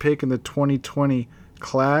 3rd pick in the 2020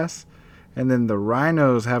 class. And then the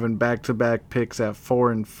Rhinos having back-to-back picks at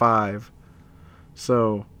 4 and 5.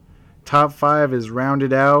 So top 5 is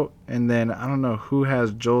rounded out, and then I don't know who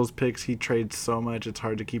has Joel's picks. He trades so much it's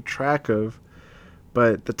hard to keep track of.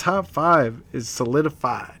 But the top 5 is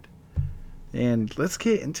solidified. And let's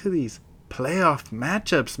get into these playoff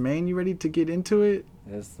matchups, man. You ready to get into it?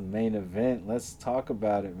 That's the main event. Let's talk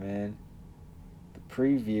about it, man. The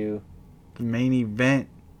preview. The main event.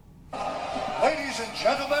 Ladies and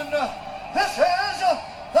gentlemen, this is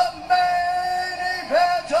the main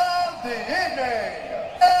event of the evening.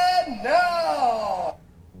 And now,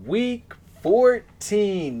 Week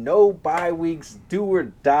 14. No bye weeks, do or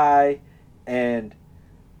die. And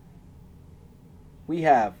we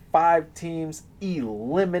have 5 teams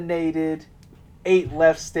eliminated, 8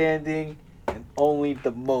 left standing, and only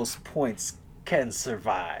the most points can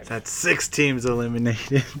survive. That's 6 teams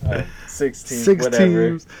eliminated. 6 teams, 6 whatever.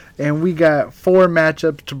 teams. And we got 4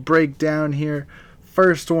 matchups to break down here.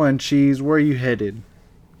 First one, Cheese, where you headed?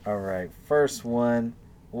 All right, first one,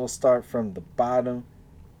 we'll start from the bottom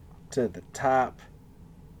to the top.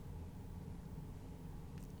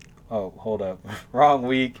 Oh, hold up. Wrong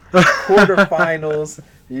week. Quarterfinals.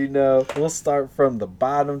 You know, we'll start from the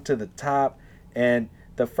bottom to the top. And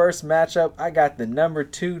the first matchup, I got the number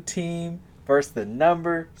 2 team versus the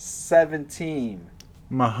number 7 team.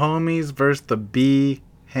 Mahomes versus the B.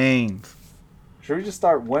 Haynes. Should we just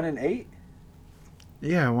start 1 and 8?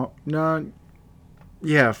 Yeah, well, no.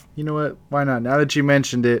 Yeah, you know what? Why not? Now that you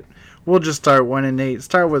mentioned it, we'll just start 1 and 8.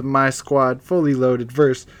 Start with my squad, fully loaded,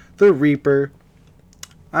 versus the Reaper.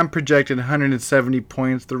 I'm projected 170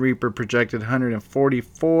 points. The Reaper projected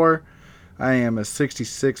 144. I am a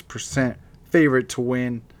 66% favorite to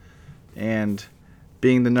win. And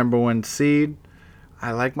being the number 1 seed,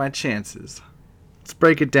 I like my chances. Let's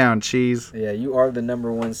break it down, Cheese. Yeah, you are the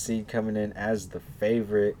number 1 seed coming in as the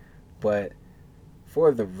favorite. But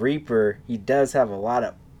for the Reaper, he does have a lot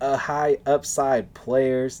of high upside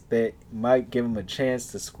players that might give him a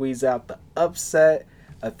chance to squeeze out the upset.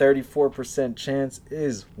 A 34% chance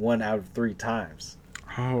is 1 out of 3 times.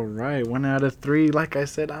 All right, 1 out of 3. Like I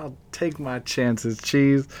said, I'll take my chances,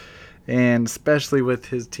 Cheese. And especially with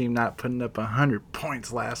his team not putting up 100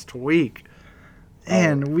 points last week.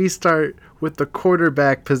 And we start with the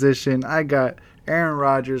quarterback position. I got Aaron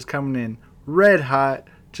Rodgers coming in red hot.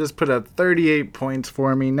 Just put up 38 points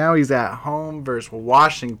for me. Now he's at home versus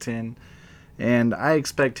Washington. And I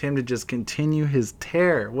expect him to just continue his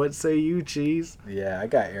tear. What say you, Cheese? Yeah, I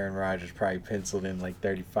got Aaron Rodgers probably penciled in like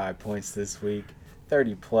 35 points this week.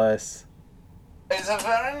 30 plus. It's a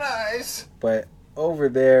very nice. But over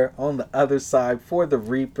there on the other side for the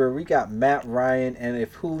Reaper, we got Matt Ryan. And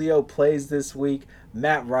if Julio plays this week,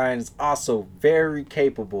 Matt Ryan is also very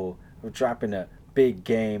capable of dropping a big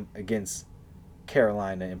game against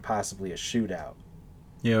Carolina and possibly a shootout.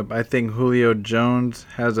 Yep, I think Julio Jones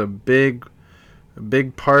has a big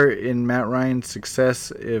part in Matt Ryan's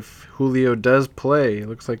success if Julio does play. It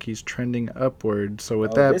looks like he's trending upward. So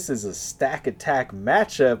with that, this is a stack attack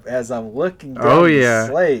matchup as I'm looking down the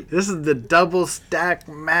slate. This is the double stack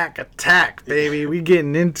Mac attack, baby. We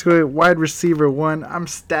getting into it. Wide receiver 1. I'm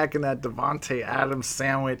stacking that Devontae Adams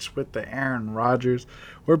sandwich with the Aaron Rodgers.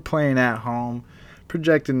 We're playing at home.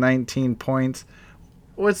 Projected 19 points.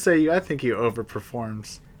 What say you? I think he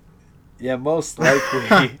overperforms. Yeah, most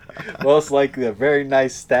likely. Most likely a very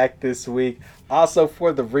nice stack this week. Also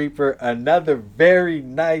for the Reaper, another very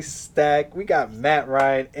nice stack. We got Matt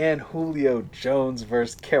Ryan and Julio Jones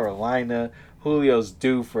versus Carolina. Julio's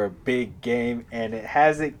due for a big game, and it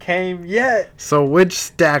hasn't came yet. So which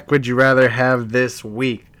stack would you rather have this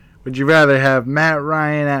week? Would you rather have Matt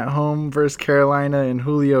Ryan at home versus Carolina and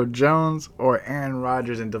Julio Jones, or Aaron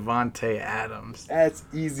Rodgers and Devontae Adams? That's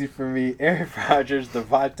easy for me. Aaron Rodgers,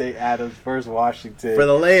 Devontae Adams versus Washington. For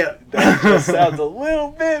the layup. That just sounds a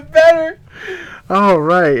little bit better. All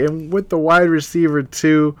right, and with the wide receiver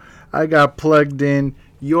 2, I got plugged in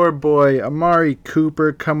your boy Amari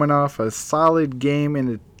Cooper coming off a solid game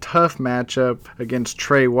in a tough matchup against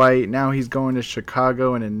Trey White. Now he's going to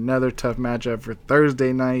Chicago in another tough matchup for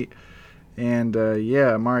Thursday night. And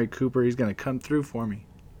Amari Cooper, he's going to come through for me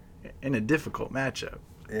in a difficult matchup.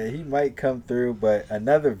 Yeah, he might come through, but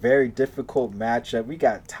another very difficult matchup. We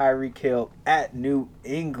got Tyreek Hill at New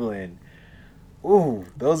England. Ooh,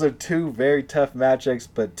 those are 2 very tough matchups,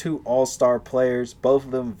 but 2 all-star players, both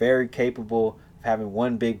of them very capable of having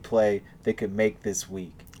one big play that could make this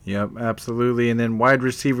week. Yep, absolutely. And then wide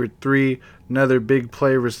receiver 3, another big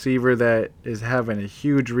play receiver that is having a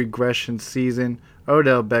huge regression season.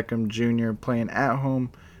 Odell Beckham Jr. playing at home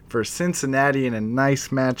for Cincinnati in a nice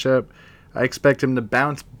matchup. I expect him to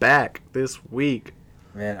bounce back this week.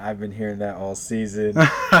 Man, I've been hearing that all season,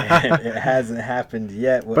 and it hasn't happened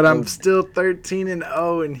yet. But I'm still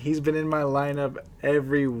 13-0, and he's been in my lineup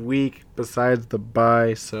every week besides the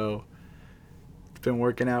bye, so been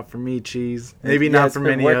working out for me, Cheese. Maybe not for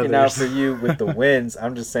many others. It's been working out for you with the wins.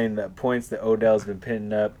 I'm just saying the points that Odell's been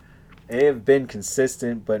pinning up, they have been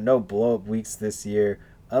consistent, but no blow-up weeks this year.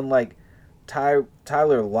 Unlike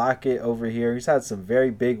Tyler Lockett over here, he's had some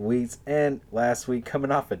very big weeks, and last week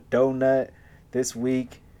coming off a donut. This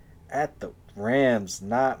week at the Rams,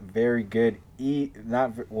 not very good. Your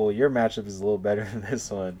matchup is a little better than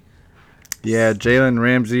this one. Yeah, Jalen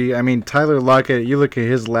Ramsey. I mean, Tyler Lockett, you look at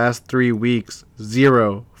his last 3 weeks,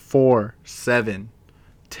 0, 4, 7.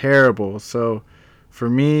 Terrible. So, for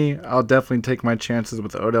me, I'll definitely take my chances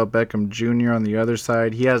with Odell Beckham Jr. on the other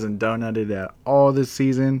side. He hasn't donutted at all this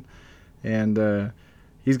season, and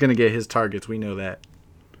he's going to get his targets. We know that.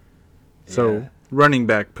 So, running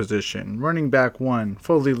back position. Running back 1,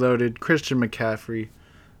 fully loaded, Christian McCaffrey.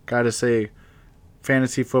 Got to say,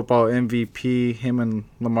 fantasy football MVP, him and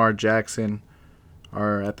Lamar Jackson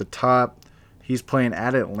are at the top. He's playing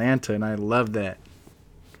at Atlanta, and I love that.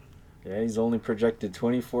 Yeah, he's only projected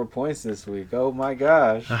 24 points this week. Oh, my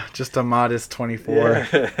gosh. Just a modest 24.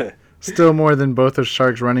 Yeah. Still more than both of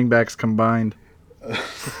Sharks' running backs combined.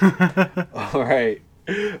 All right.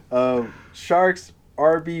 Sharks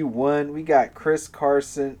RB1. We got Chris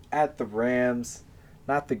Carson at the Rams.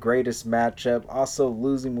 Not the greatest matchup. Also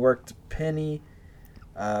losing work to Penny.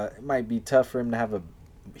 It might be tough for him to have a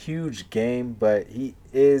huge game, but he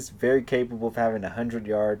is very capable of having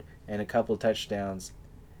 100-yard and a couple touchdowns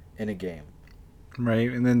in a game. Right,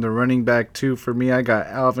 and then the running back too for me, I got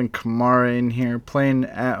Alvin Kamara in here playing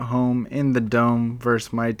at home in the Dome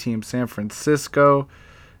versus my team San Francisco.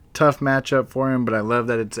 Tough matchup for him, but I love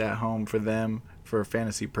that it's at home for them for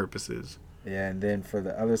fantasy purposes. Yeah, and then for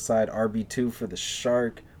the other side, RB2 for the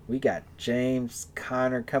Shark, we got James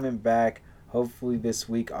Conner coming back, hopefully this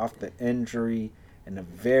week off the injury, and a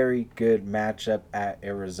very good matchup at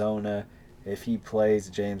Arizona. If he plays,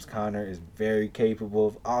 James Conner is very capable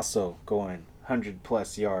of also going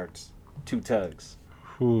 100-plus yards, 2 tugs.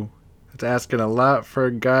 Whew. That's asking a lot for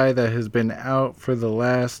a guy that has been out for the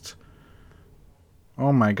last...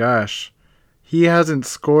 Oh my gosh. He hasn't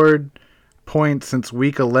scored points since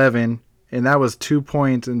week 11, and that was 2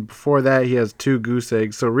 points, and before that he has 2 goose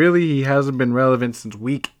eggs. So really he hasn't been relevant since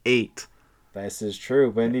week 8. This is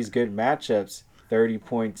true, but in these good matchups, 30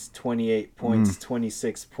 points, 28 points,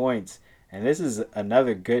 26 points, and this is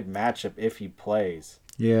another good matchup if he plays.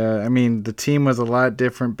 Yeah, I mean, the team was a lot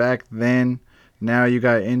different back then. Now you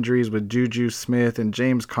got injuries with Juju Smith, and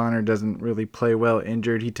James Conner doesn't really play well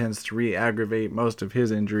injured. He tends to re-aggravate most of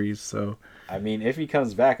his injuries. So, I mean, if he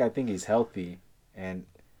comes back, I think he's healthy. And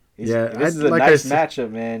this is a like nice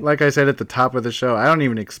matchup, man. Like I said at the top of the show, I don't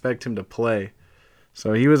even expect him to play.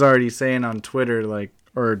 So he was already saying on Twitter,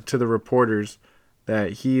 or to the reporters,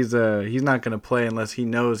 that he's not going to play unless he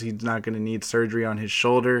knows he's not going to need surgery on his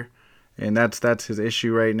shoulder. And that's his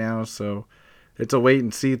issue right now. So it's a wait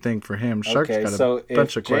and see thing for him. Sharks got a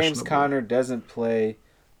bunch of questions. If James Conner doesn't play,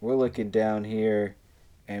 we're looking down here,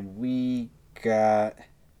 and we got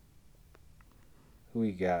who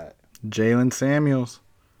we got? Jalen Samuels.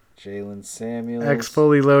 Ex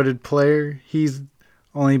Fully loaded player. He's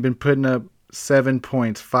only been putting up 7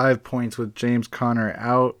 points, 5 points with James Conner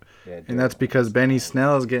out. Yeah, and that's because Benny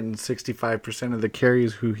Snell is getting 65% of the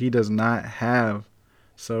carries who he does not have.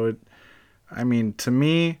 So, to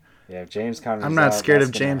me, yeah, James Conner. I'm not scared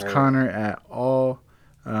of James Conner at all.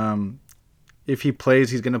 If he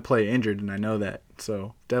plays, he's going to play injured, and I know that.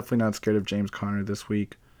 So, definitely not scared of James Conner this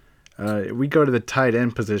week. We go to the tight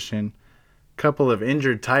end position. Couple of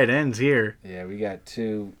injured tight ends here. Yeah, we got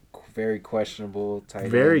 2 very questionable tight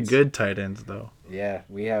ends. Very good tight ends, though. Yeah,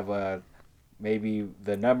 we have maybe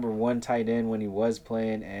the number 1 tight end when he was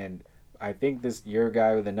playing, and I think your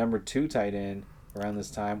guy with the number 2 tight end around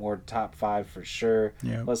this time, or top 5 for sure.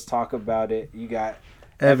 Yep. Let's talk about it. You got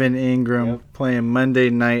Evan Ingram playing Monday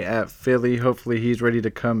night at Philly. Hopefully he's ready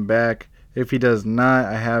to come back. If he does not,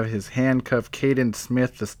 I have his handcuff, Caden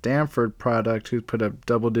Smith, the Stanford product, who's put up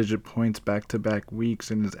double-digit points back-to-back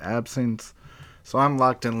weeks in his absence. So I'm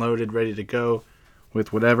locked and loaded, ready to go.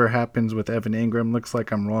 With whatever happens with Evan Ingram, looks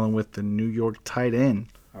like I'm rolling with the New York tight end.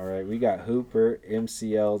 All right, we got Hooper.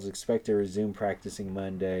 MCLs expect to resume practicing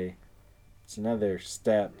Monday. It's another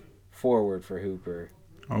step forward for Hooper.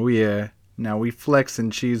 Oh, yeah. Now we flexing,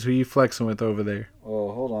 Cheese. Who you flexing with over there?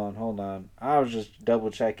 Oh, hold on. I was just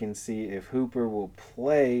double-checking to see if Hooper will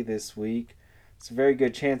play this week. It's a very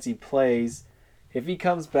good chance he plays. If he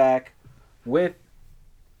comes back with...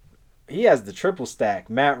 He has the triple stack.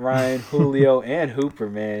 Matt Ryan, Julio, and Hooper,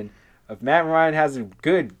 man. If Matt Ryan has a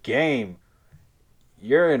good game,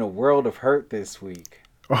 you're in a world of hurt this week.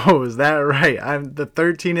 Oh, is that right? The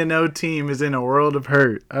 13-0 team is in a world of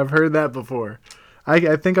hurt. I've heard that before.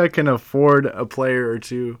 I think I can afford a player or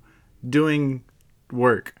two doing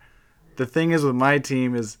work. The thing is with my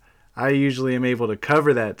team is I usually am able to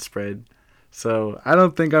cover that spread. So I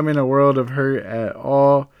don't think I'm in a world of hurt at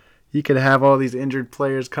all. You could have all these injured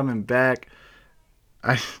players coming back.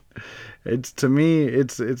 To me,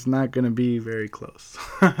 it's not going to be very close.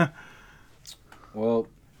 Well,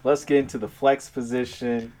 let's get into the flex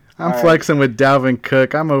position. I'm flexing with Dalvin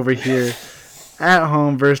Cook. I'm over here at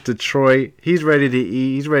home versus Detroit. He's ready to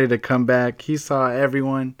eat. He's ready to come back. He saw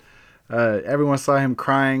everyone. Everyone saw him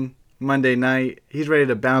crying Monday night. He's ready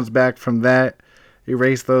to bounce back from that,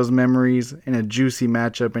 erase those memories in a juicy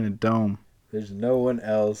matchup in a dome. There's no one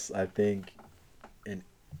else, I think.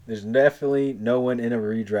 There's definitely no one in a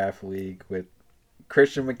redraft league with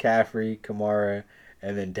Christian McCaffrey, Kamara,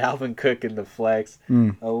 and then Dalvin Cook in the flex.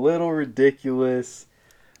 A little ridiculous.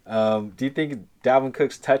 Do you think Dalvin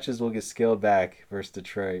Cook's touches will get scaled back versus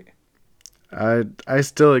Detroit? I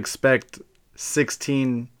still expect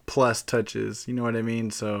 16 plus touches. You know what I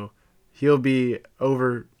mean? So he'll be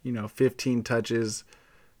over 15 touches,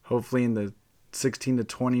 hopefully in the 16 to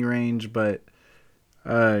 20 range. But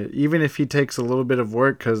even if he takes a little bit of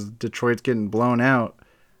work because Detroit's getting blown out,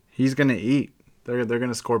 he's gonna eat. They're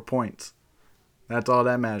gonna score points. That's all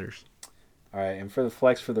that matters. All right, and for the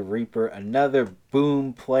flex for the Reaper, another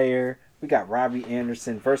boom player. We got Robbie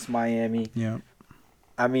Anderson versus Miami. Yeah.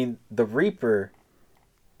 I mean, the Reaper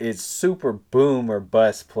it's super boom or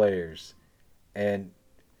bust players. And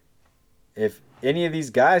if any of these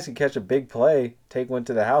guys can catch a big play, take one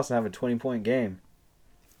to the house, and have a 20-point game.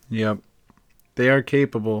 Yep. They are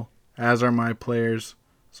capable, as are my players.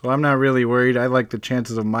 So I'm not really worried. I like the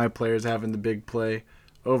chances of my players having the big play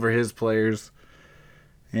over his players.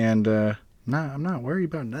 And I'm not worried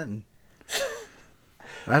about nothing.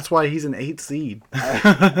 That's why he's an 8 seed.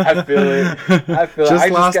 I feel it.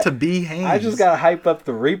 Just lost to B. Haynes. I just got to hype up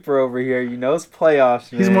the Reaper over here. You know, it's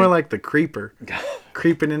playoffs, man. He's more like the Creeper.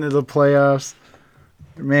 Creeping into the playoffs.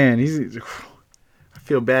 Man, I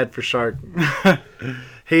feel bad for Shark.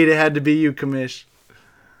 Hate it had to be you, Kamish.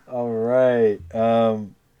 All right.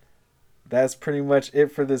 That's pretty much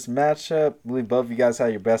it for this matchup. I believe both of you guys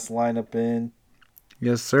had your best lineup in.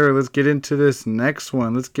 Yes, sir. Let's get into this next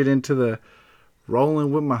one. Let's get into the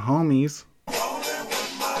Rolling with My Homies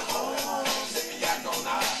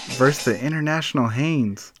versus the International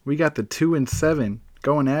Haynes. We got the 2 and 7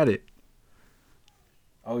 going at it.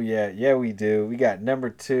 Oh, yeah, we do. We got number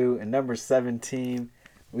 2 and number 17.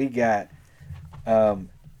 We got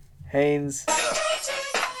Haynes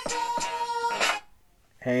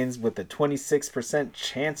with a 26%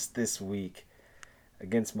 chance this week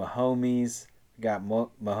against Mahomes. We got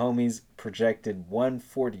Mahomes projected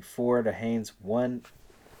 144 to Haynes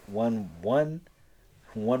 111.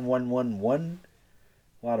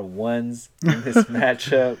 A lot of ones in this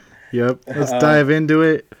matchup. Yep. Let's dive into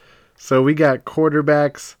it. So we got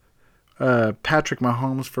quarterbacks. Patrick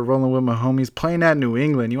Mahomes for Rolling with Mahomes playing at New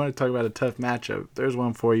England. You want to talk about a tough matchup? There's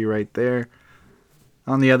one for you right there.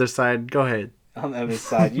 On the other side, go ahead. On the other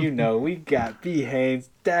side, we got B. Haynes,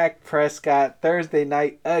 Dak Prescott, Thursday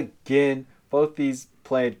night again. Both these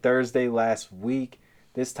played Thursday last week,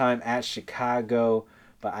 this time at Chicago.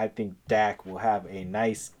 But I think Dak will have a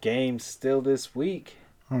nice game still this week.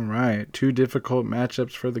 All right. 2 difficult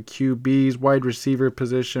matchups for the QBs. Wide receiver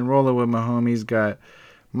position. Rolling with Mahomes got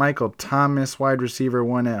Michael Thomas, wide receiver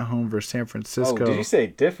 1 at home versus San Francisco. Oh, did you say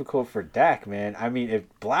difficult for Dak, man? I mean, if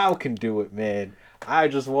Blau can do it, man, I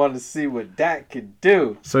just want to see what Dak can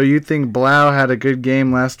do. So you think Blau had a good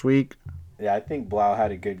game last week? Yeah, I think Blau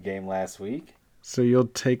had a good game last week. So you'll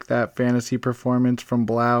take that fantasy performance from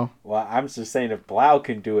Blau? Well, I'm just saying if Blau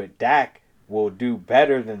can do it, Dak will do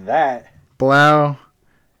better than that. Blau,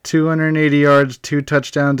 280 yards, 2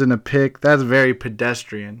 touchdowns, and a pick. That's very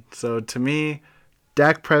pedestrian. So to me,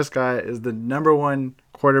 Dak Prescott is the number 1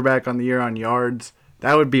 quarterback on the year on yards.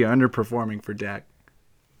 That would be underperforming for Dak.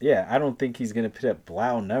 Yeah, I don't think he's going to put up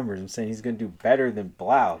Blau numbers. I'm saying he's going to do better than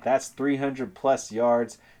Blau. That's 300-plus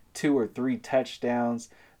yards, 2 or 3 touchdowns,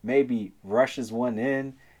 maybe rushes one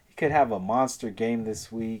in. He could have a monster game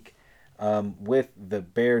this week with the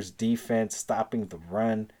Bears' defense stopping the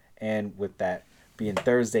run, and with that being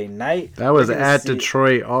Thursday night. That was at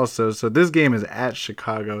Detroit also. So this game is at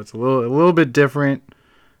Chicago. It's a little bit different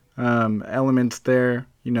elements there.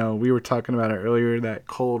 You know, we were talking about it earlier, that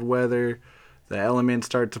cold weather. The elements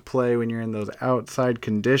start to play when you're in those outside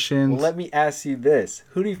conditions. Well, let me ask you this.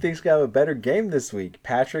 Who do you think's going to have a better game this week?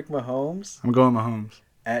 Patrick Mahomes? I'm going Mahomes.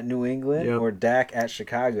 At New England? Yep. Or Dak at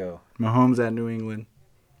Chicago? Mahomes at New England.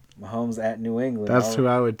 Mahomes at New England. That's who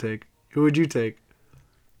I would take. Who would you take?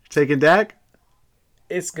 Taking Dak?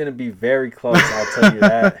 It's going to be very close, I'll tell you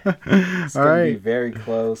that. It's going to be very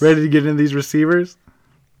close. Ready to get into these receivers?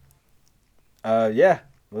 Yeah.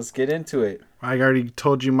 Let's get into it. I already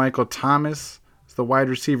told you Michael Thomas is the wide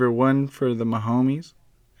receiver 1 for the Mahomes.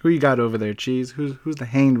 Who you got over there, Cheese? Who's the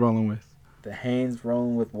Haynes rolling with? The Haynes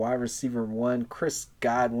rolling with wide receiver 1, Chris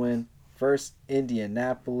Godwin versus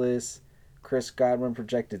Indianapolis. Chris Godwin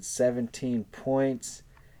projected 17 points.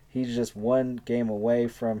 He's just 1 game away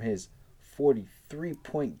from his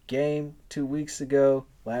 43-point game 2 weeks ago.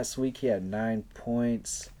 Last week he had 9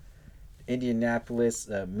 points. Indianapolis,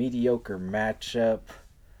 a mediocre matchup.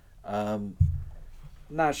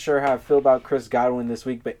 Not sure how I feel about Chris Godwin this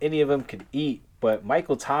week, but any of them could eat. But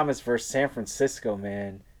Michael Thomas versus San Francisco,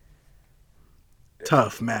 man.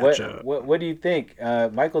 Tough matchup. What do you think?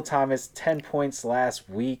 Michael Thomas, 10 points last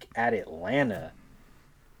week at Atlanta.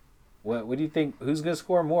 What do you think? Who's going to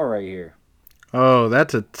score more right here? Oh,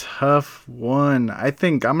 that's a tough one. I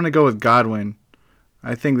think I'm going to go with Godwin.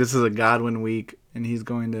 I think this is a Godwin week, and he's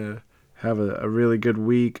going to have a really good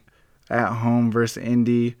week at home versus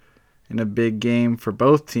Indy in a big game for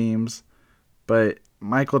both teams. But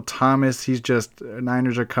Michael Thomas,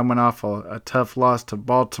 Niners are coming off a tough loss to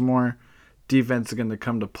Baltimore. Defense is going to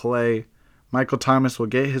come to play. Michael Thomas will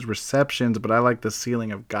get his receptions, but I like the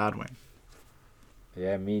ceiling of Godwin.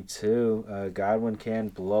 Yeah, me too. Godwin can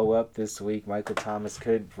blow up this week. Michael Thomas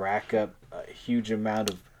could rack up a huge amount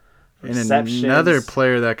of And Receptions. another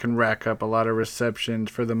player that can rack up a lot of receptions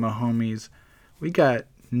for the Mahomies, we got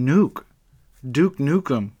Duke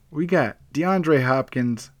Nukem. We got DeAndre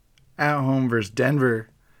Hopkins at home versus Denver.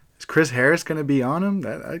 Is Chris Harris going to be on him?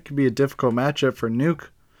 That could be a difficult matchup for Nuke.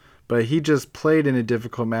 But he just played in a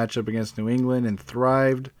difficult matchup against New England and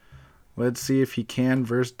thrived. Let's see if he can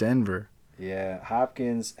versus Denver. Yeah,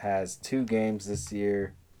 Hopkins has 2 games this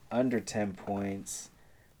year, under 10 points.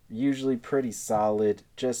 Usually pretty solid,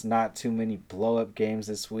 just not too many blow-up games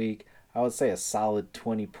this week. I would say a solid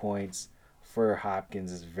 20 points for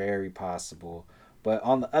Hopkins is very possible. But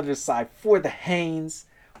on the other side, for the Haynes,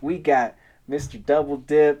 we got Mr. Double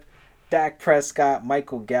Dip, Dak Prescott,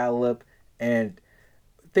 Michael Gallup, and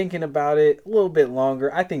thinking about it a little bit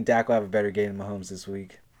longer, I think Dak will have a better game than Mahomes this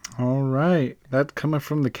week. All right. That's coming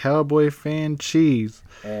from the Cowboy fan Cheese.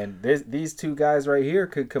 And these 2 guys right here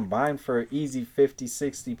could combine for an easy 50,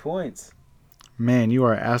 60 points. Man, you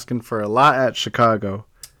are asking for a lot at Chicago.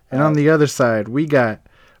 And on the other side, we got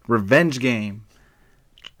Revenge Game.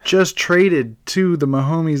 Just traded to the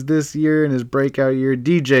Mahomies this year in his breakout year.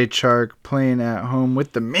 DJ Chark playing at home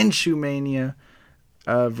with the Minshew Mania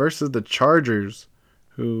versus the Chargers,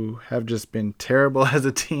 who have just been terrible as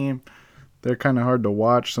a team. They're kind of hard to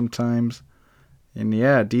watch sometimes. And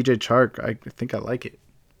yeah, DJ Chark, I think I like it.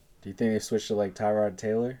 Do you think they switched to like Tyrod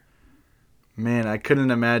Taylor? Man, I couldn't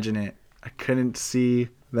imagine it. I couldn't see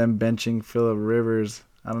them benching Phillip Rivers.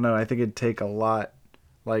 I don't know. I think it'd take a lot.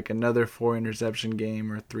 Like another 4 interception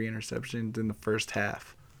game or 3 interceptions in the first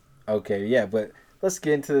half. Okay, yeah, but let's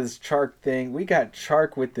get into this Chark thing. We got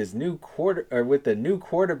Chark with the new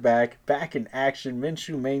quarterback back in action,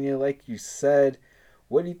 Minshew Mania, like you said.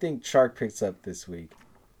 What do you think Chark picks up this week?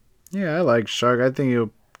 Yeah, I like Chark. I think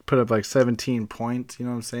he'll put up like 17 points. You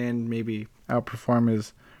know what I'm saying? Maybe outperform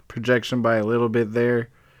his projection by a little bit there.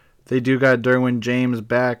 They do got Derwin James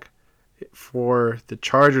back for the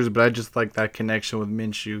Chargers, but I just like that connection with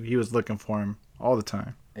Minshew. He was looking for him all the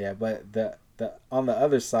time. Yeah, but the on the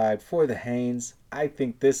other side, for the Haynes, I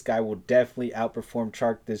think this guy will definitely outperform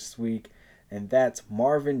Chark this week, and that's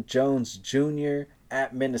Marvin Jones Jr.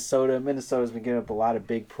 at Minnesota. Minnesota's been giving up a lot of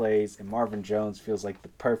big plays, and Marvin Jones feels like the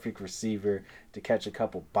perfect receiver to catch a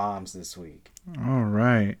couple bombs this week. All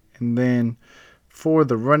right. And then for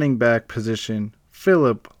the running back position,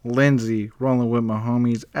 Phillip Lindsay rolling with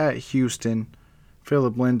Mahomes at Houston.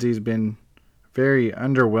 Phillip Lindsay's been very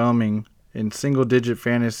underwhelming in single-digit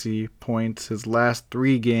fantasy points his last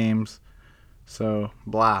 3 games. So,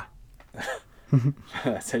 blah.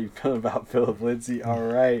 That's how you feel about Phillip Lindsay. All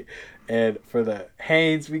right. And for the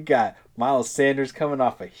Haynes, we got Miles Sanders coming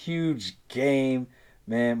off a huge game.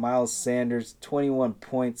 Man, Miles Sanders, 21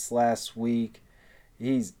 points last week.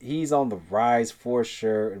 He's on the rise for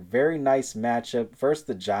sure. A very nice matchup versus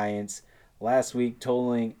the Giants. Last week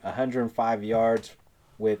totaling 105 yards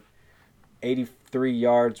with 83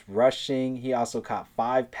 yards rushing. He also caught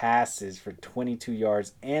 5 passes for 22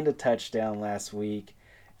 yards and a touchdown last week.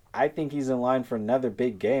 I think he's in line for another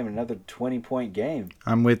big game, another 20-point game.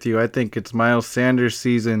 I'm with you. I think it's Miles Sanders'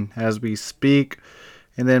 season as we speak.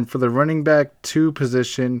 And then for the running back 2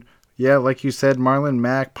 position, yeah, like you said, Marlon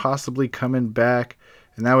Mack possibly coming back.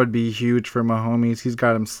 And that would be huge for Mahomes. He's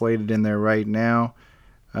got him slated in there right now.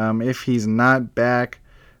 If he's not back,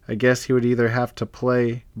 I guess he would either have to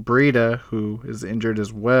play Breida, who is injured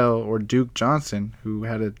as well, or Duke Johnson, who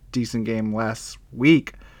had a decent game last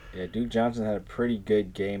week. Yeah, Duke Johnson had a pretty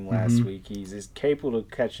good game last week. He's capable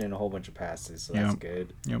of catching a whole bunch of passes, so that's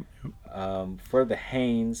good. Yep. For the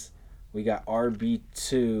Haynes, we got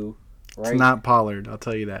RB2. It's not Pollard, I'll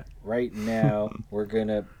tell you that. Right now, we're going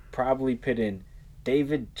to probably put in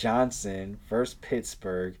David Johnson versus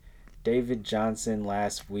Pittsburgh. David Johnson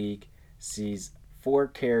last week sees 4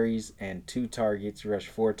 carries and 2 targets. He rushed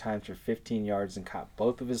 4 times for 15 yards and caught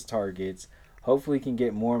both of his targets. Hopefully he can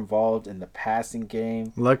get more involved in the passing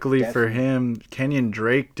game. Luckily for him, Kenyon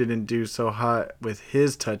Drake didn't do so hot with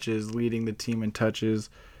his touches, leading the team in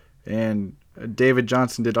touches. And David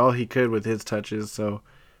Johnson did all he could with his touches. So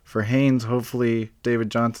for Haynes, hopefully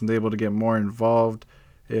David Johnson's able to get more involved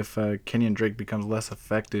if Kenyon Drake becomes less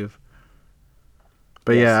effective.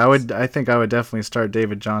 But yes, I think I would definitely start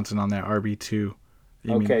David Johnson on that RB2.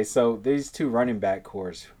 So these 2 running back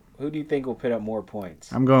cores, who do you think will put up more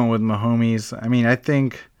points? I'm going with Mahomes. I mean, I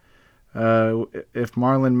think if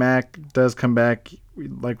Marlon Mack does come back,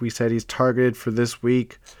 like we said, he's targeted for this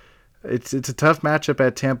week. It's a tough matchup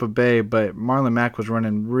at Tampa Bay, but Marlon Mack was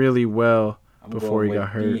running really well before he got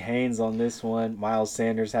hurt. D. Haynes on this one. Miles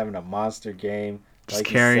Sanders having a monster game. Just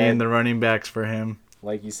carrying the running backs for him.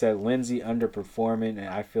 Like you said, Lindsey underperforming, and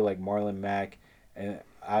I feel like Marlon Mack, and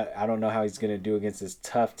I don't know how he's going to do against this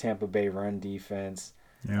tough Tampa Bay run defense.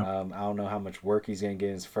 Yep. I don't know how much work he's going to get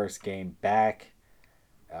in his first game back.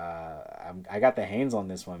 I got the Haynes on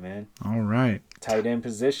this one, man. All right. Tight end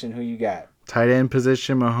position, who you got? Tight end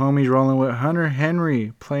position, Mahomes rolling with Hunter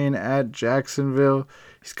Henry playing at Jacksonville.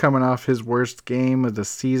 He's coming off his worst game of the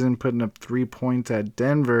season, putting up 3 points at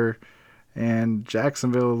Denver. And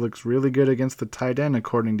Jacksonville looks really good against the tight end,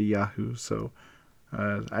 according to Yahoo. So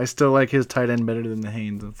I still like his tight end better than the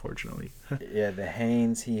Haynes, unfortunately. Yeah, the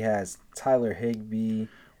Haynes. He has Tyler Higbee.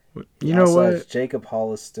 You know what? Has Jacob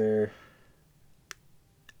Hollister.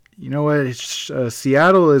 You know what?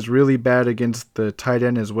 Seattle is really bad against the tight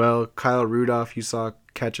end as well. Kyle Rudolph, you saw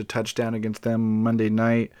catch a touchdown against them Monday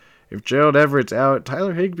night. If Gerald Everett's out,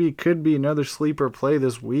 Tyler Higbee could be another sleeper play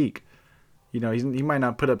this week. You know, he might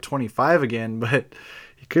not put up 25 again, but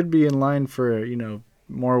he could be in line for,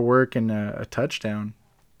 more work and a touchdown.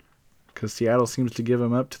 Because Seattle seems to give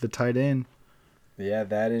him up to the tight end. Yeah,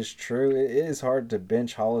 that is true. It is hard to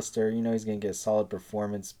bench Hollister. You know he's going to get a solid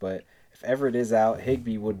performance, but if Everett is out,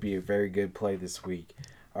 Higbee would be a very good play this week.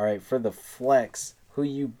 All right, for the flex, who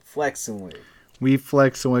you flexing with? We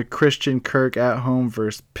flexing with Christian Kirk at home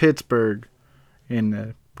versus Pittsburgh in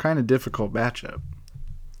a kind of difficult matchup.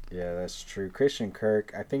 Yeah, that's true. Christian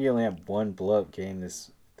Kirk, I think he only had one blow-up game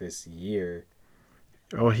this year.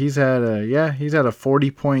 Oh, he's had a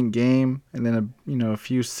 40-point game and then a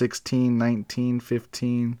few 16, 19,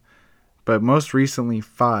 15, but most recently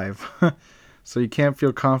 5. So you can't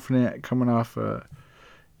feel confident coming off a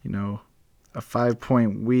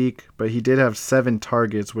 5-point week, but he did have 7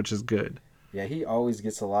 targets, which is good. Yeah, he always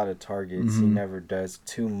gets a lot of targets. Mm-hmm. He never does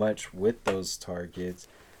too much with those targets.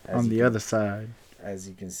 On the other side. As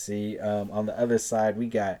you can see, on the other side, we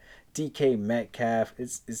got DK Metcalf. It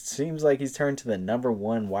seems like he's turned to the number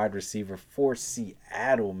 1 wide receiver for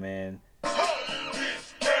Seattle, man.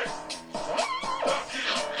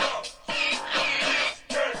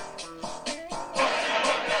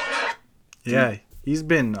 Yeah, he's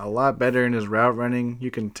been a lot better in his route running.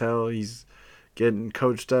 You can tell he's getting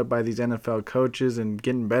coached up by these NFL coaches and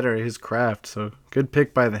getting better at his craft. So good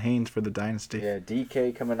pick by the Haynes for the dynasty. Yeah,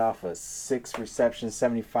 DK coming off a 6 reception,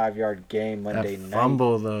 75-yard game Monday night.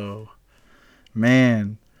 Fumble though,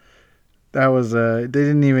 man, that was they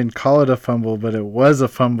didn't even call it a fumble, but it was a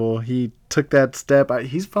fumble. He took that step.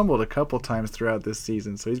 He's fumbled a couple times throughout this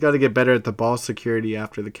season, so he's got to get better at the ball security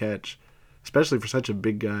after the catch, especially for such a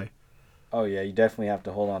big guy. Oh yeah, you definitely have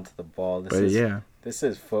to hold on to the ball. This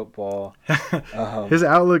is football. His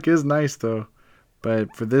outlook is nice, though.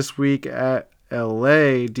 But for this week at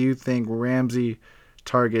L.A., do you think Ramsey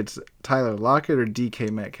targets Tyler Lockett or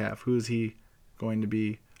DK Metcalf? Who is he going to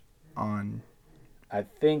be on? I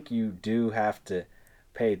think you do have to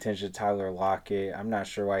pay attention to Tyler Lockett. I'm not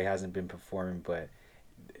sure why he hasn't been performing, but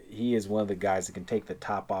he is one of the guys that can take the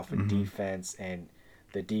top off of defense, and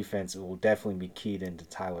the defense will definitely be keyed into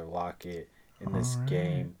Tyler Lockett in this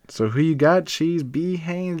game. So who you got? Cheese, B.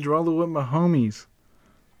 Haynes, rolling with my homies.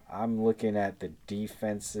 I'm looking at the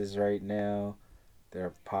defenses right now.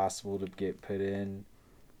 They're possible to get put in.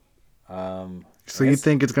 So you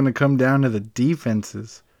think it's going to come down to the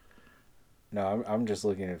defenses? No, I'm just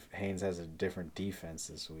looking if Haynes has a different defense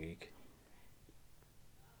this week.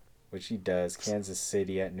 Which he does. Kansas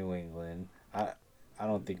City at New England. I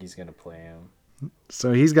don't think he's going to play him.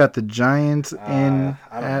 So he's got the Giants in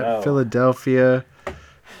at Philadelphia.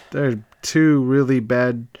 They're 2 really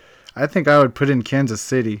bad. I think I would put in Kansas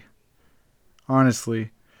City. Honestly.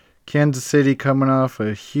 Kansas City coming off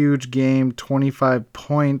a huge game, 25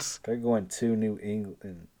 points. They're going to New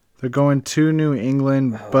England.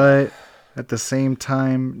 But at the same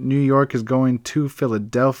time, New York is going to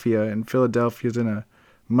Philadelphia, and Philadelphia's in a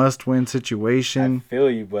must-win situation. I feel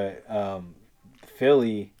you, but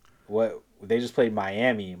Philly, they just played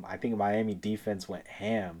Miami. I think Miami defense went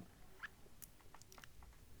ham.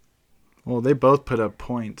 Well, they both put up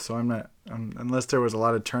points, so I'm not unless there was a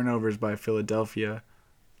lot of turnovers by Philadelphia.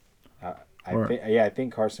 I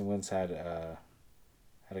think Carson Wentz had a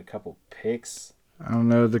couple picks. I don't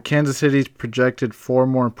know. The Kansas City's projected 4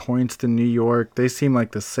 more points than New York. They seem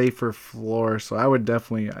like the safer floor, so I would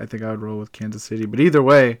roll with Kansas City. But either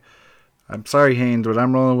way, I'm sorry, Haynes, but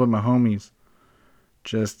I'm rolling with my homies.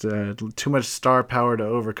 Just too much star power to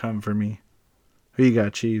overcome for me. Who you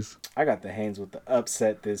got, Cheese? I got the Haynes with the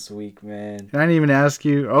upset this week, man. I didn't even ask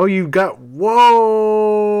you. Oh, you got...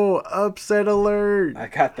 Whoa! Upset alert! I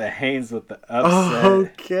got the Haynes with the upset.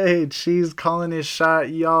 Okay, Cheese calling his shot.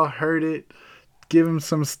 Y'all heard it. Give him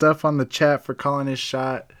some stuff on the chat for calling his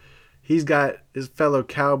shot. He's got his fellow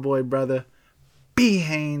Cowboy brother, B.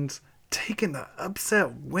 Haynes, taking the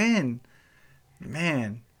upset win.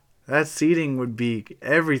 Man, that seeding would be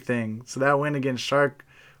everything. So that win against Shark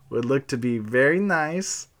would look to be very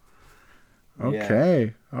nice.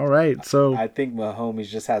 Okay. All right. So I think Mahomes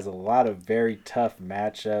just has a lot of very tough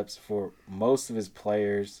matchups for most of his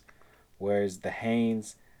players, whereas the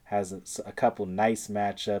Haynes has a couple nice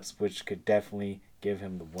matchups, which could definitely give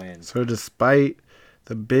him the win. So despite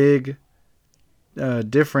the big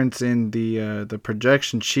difference in the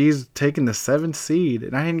projection, she's taking the 7th seed,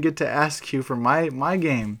 and I didn't get to ask you for my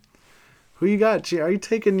game. Who you got? Are you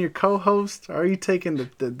taking your co-host? Or are you taking the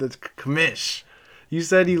commish? You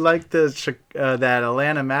said you liked that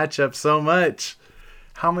Atlanta matchup so much.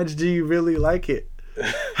 How much do you really like it?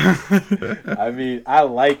 I mean, I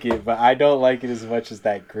like it, but I don't like it as much as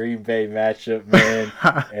that Green Bay matchup, man.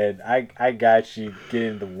 And I got you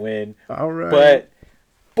getting the win. All right.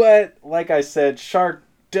 But like I said, Shark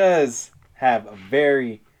does have a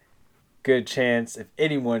very good chance, if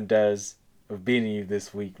anyone does, of beating you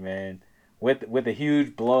this week, man. With a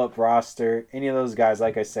huge blow-up roster, any of those guys,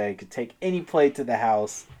 like I said, could take any play to the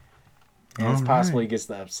house, and it's possible he gets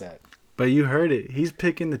the upset. But you heard it. He's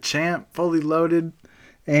picking the champ, fully loaded.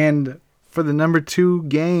 And for the number 2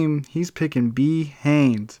 game, he's picking B.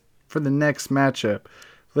 Haynes for the next matchup.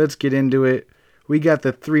 Let's get into it. We got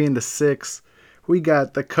the 3 and the 6. We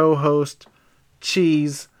got the co-host,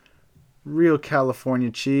 Cheese, Real California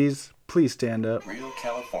Cheese. Please stand up. Real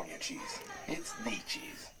California cheese. It's the cheese.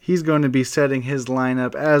 He's going to be setting his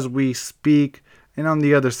lineup as we speak. And on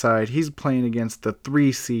the other side, he's playing against the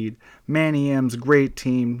 3 seed. Manny M's great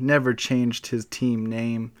team, never changed his team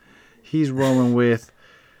name. He's rolling with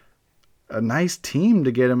a nice team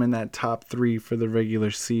to get him in that top 3 for the regular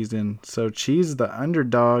season. So Cheese the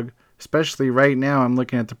underdog, especially right now. I'm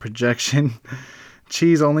looking at the projection.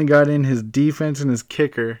 Cheese only got in his defense and his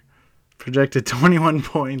kicker, projected 21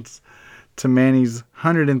 points to Manny's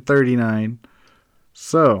 139.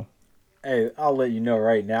 So, hey, I'll let you know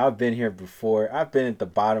right now. I've been here before. I've been at the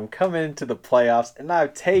bottom, coming into the playoffs, and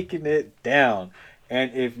I've taken it down.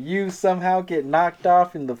 And if you somehow get knocked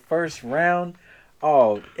off in the first round,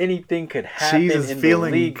 anything could happen Cheese is in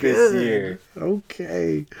feeling the league good. this year.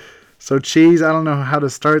 Okay. So, Cheese, I don't know how to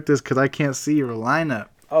start this because I can't see your lineup.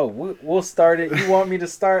 Oh, we'll start it. You want me to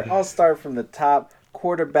start? I'll start from the top.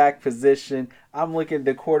 Quarterback position. I'm looking at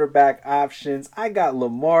the quarterback options. I got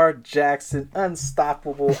Lamar Jackson,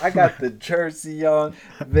 unstoppable. I got the jersey on.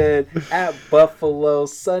 Then at Buffalo,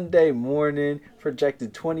 Sunday morning,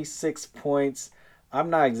 projected 26 points. I'm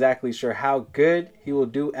not exactly sure how good he will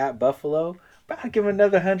do at Buffalo, but I'll give him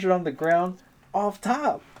another 100 on the ground off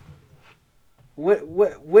top.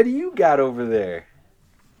 What do you got over there?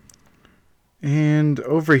 And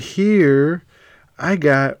over here, I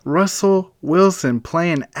got Russell Wilson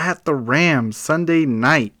playing at the Rams Sunday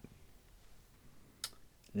night.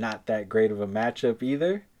 Not that great of a matchup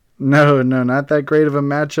either. No, not that great of a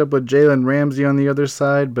matchup with Jalen Ramsey on the other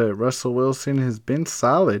side, but Russell Wilson has been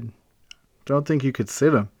solid. Don't think you could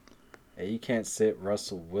sit him. Hey, you can't sit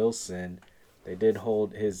Russell Wilson. They did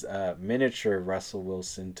hold his miniature Russell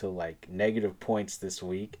Wilson to like negative points this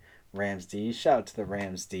week. Rams D. Shout out to the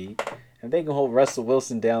Rams D. If they can hold Russell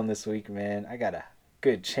Wilson down this week, man, I got a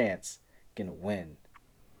good chance gonna win.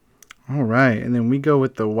 All right, and then we go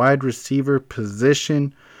with the wide receiver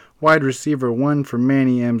position. Wide receiver 1 for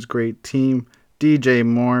Manny M's great team. DJ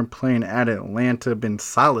Moore playing at Atlanta, been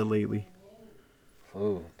solid lately.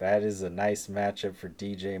 Ooh, that is a nice matchup for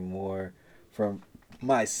DJ Moore. From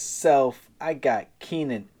myself, I got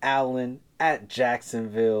Keenan Allen at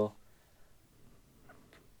Jacksonville.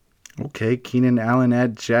 Okay, Keenan Allen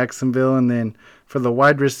at Jacksonville, and then for the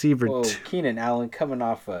wide receiver, Keenan Allen coming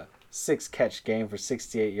off a 6-catch game for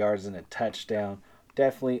 68 yards and a touchdown.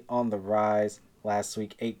 Definitely on the rise. Last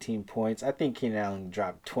week, 18 points. I think Keenan Allen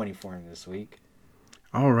dropped 20 for him this week.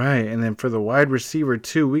 All right, and then for the wide receiver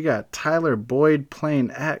 2, we got Tyler Boyd playing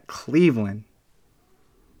at Cleveland.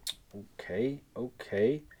 Okay.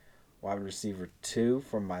 Wide receiver 2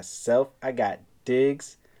 for myself, I got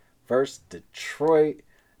Diggs versus Detroit.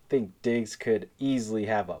 I think Diggs could easily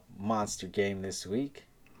have a monster game this week.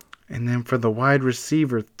 And then for the wide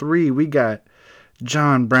receiver 3, we got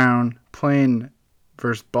John Brown playing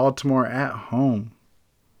versus Baltimore at home.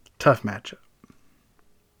 Tough matchup.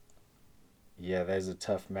 Yeah, that is a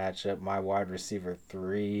tough matchup. My wide receiver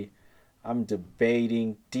 3, I'm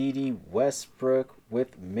debating Dede Westbrook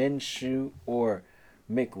with Minshew or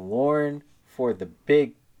McLaurin for the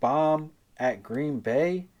big bomb at Green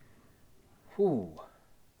Bay.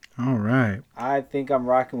 All right. I think I'm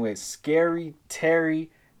rocking with Scary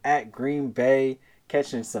Terry at Green Bay,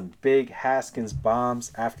 catching some big Haskins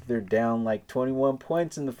bombs after they're down like 21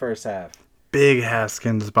 points in the first half. Big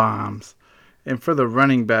Haskins bombs. And for the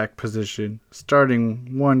running back position,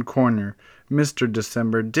 starting one corner, Mr.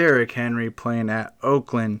 December, Derrick Henry playing at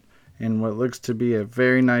Oakland in what looks to be a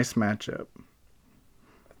very nice matchup.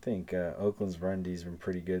 I think Oakland's run D's been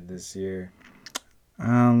pretty good this year.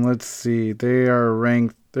 Let's see. They are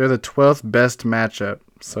ranked. They're the 12th best matchup,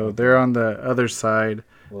 so they're on the other side.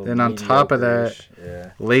 Then on top of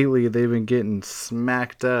that, lately they've been getting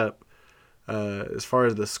smacked up as far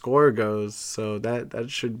as the score goes. So that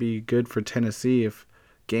should be good for Tennessee. If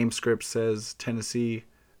game script says Tennessee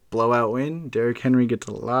blowout win, Derrick Henry gets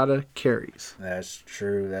a lot of carries. That's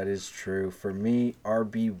true. That is true. For me,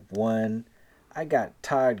 RB1, I got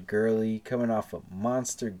Todd Gurley coming off a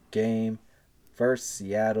monster game versus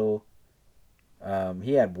Seattle.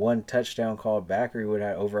 He had one touchdown called back, or he would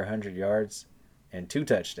have had over 100 yards and 2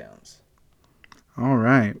 touchdowns. All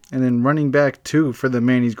right. And then running back 2 for the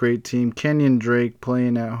Manny's Great team, Kenyon Drake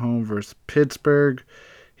playing at home versus Pittsburgh.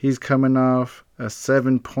 He's coming off a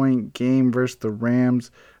 7-point game versus the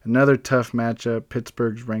Rams. Another tough matchup.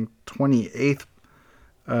 Pittsburgh's ranked 28th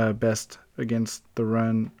best against the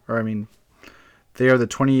run. They are the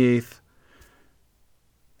 28th.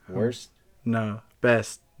 Worst? No,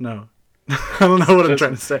 best. No. I don't know what I'm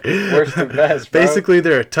trying to say. Worst and best, bro. Basically,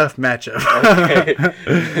 they're a tough matchup. Okay.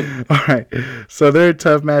 All right. So they're a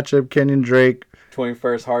tough matchup. Kenyon Drake.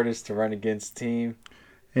 21st hardest to run against team.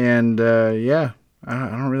 And, I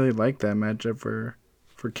don't really like that matchup for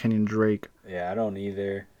Kenyon Drake. Yeah, I don't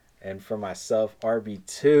either. And for myself,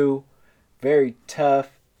 RB2, very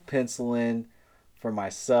tough pencil in for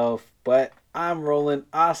myself. But I'm rolling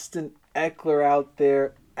Austin Eckler out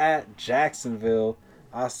there at Jacksonville.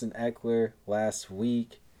 Austin Eckler last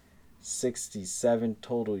week, 67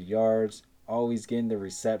 total yards, always getting the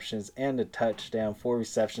receptions and the touchdown, 4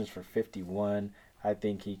 receptions for 51. I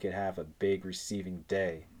think he could have a big receiving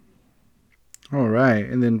day. All right.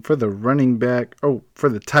 And then for the running back, for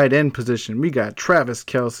the tight end position, we got Travis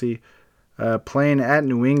Kelce playing at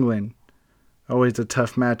New England. Always a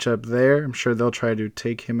tough matchup there. I'm sure they'll try to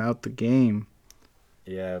take him out the game.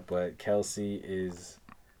 Yeah, but Kelce,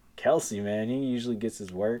 man, he usually gets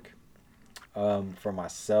his work. For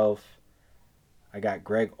myself, I got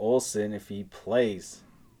Greg Olsen if he plays.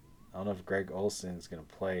 I don't know if Greg Olsen's going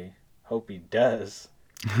to play. Hope he does.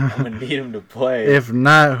 I'm going to need him to play. If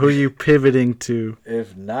not, who are you pivoting to?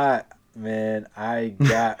 If not, man, I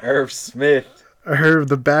got Irv Smith. Irv,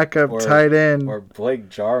 the backup tight end. Or Blake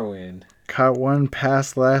Jarwin. Caught one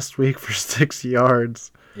pass last week for 6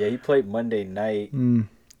 yards. Yeah, he played Monday night.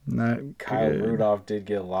 Not Kyle good. Rudolph did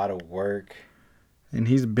get a lot of work. And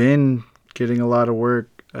he's been getting a lot of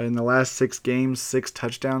work. In the last 6 games, 6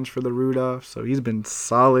 touchdowns for the Rudolph. So he's been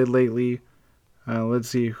solid lately. Let's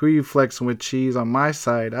see. Who you flexing with, Cheese? On my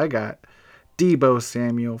side, I got Deebo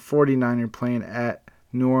Samuel, 49er, playing at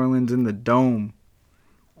New Orleans in the Dome.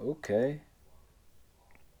 Okay.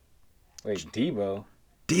 Wait, Deebo?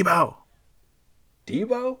 Deebo!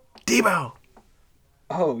 Deebo? Deebo!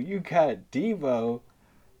 Oh, you got Deebo.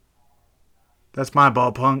 That's my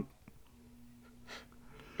ball, punk.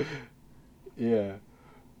 Yeah.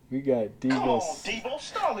 We got Deebo. Come on, Deebo,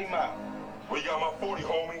 stall him out. We got my 40,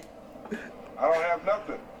 homie. I don't have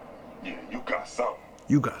nothing. Yeah, you got something.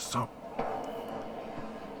 You got some.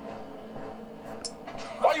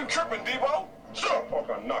 Why you tripping, Debo? Shut up,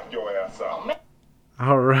 or I'll knock your ass out.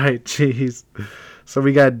 All right, Cheese. So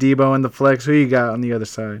we got Deebo in the flex. Who you got on the other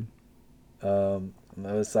side? On the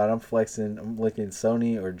other side, I'm flexing. I'm looking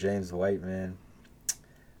Sony or James White, man.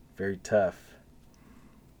 Very tough.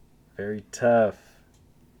 Very tough.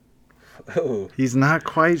 Oh, He's not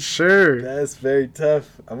quite sure. that's very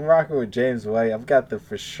tough. I'm rocking with James White. I've got the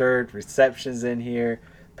for sure receptions in here.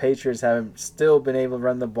 Patriots haven't still been able to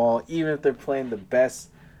run the ball, even if they're playing the best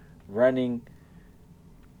running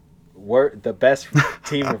the best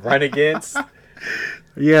team to run against.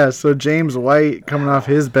 Yeah, so James White coming off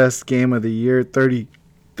his best game of the year,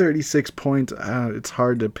 36 points. It's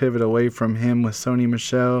hard to pivot away from him with Sony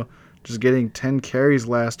Michel just getting 10 carries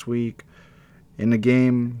last week in a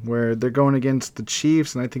game where they're going against the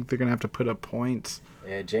Chiefs, and I think they're going to have to put up points.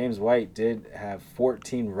 Yeah, James White did have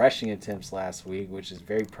 14 rushing attempts last week, which is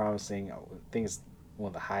very promising. I think it's one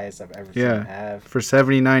of the highest I've ever seen him have. For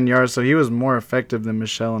 79 yards, so he was more effective than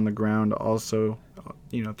Michel on the ground also,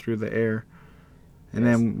 through the air. And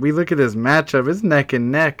then we look at his matchup, it's neck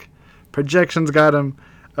and neck. Projections got him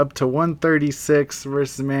up to 136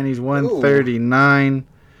 versus Manny's 139. Ooh.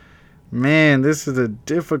 Man, this is a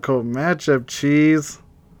difficult matchup, Cheese.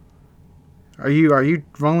 Are you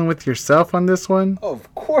rolling with yourself on this one?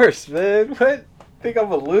 Of course, man. What? Think I'm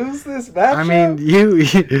gonna lose this matchup? I mean,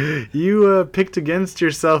 you picked against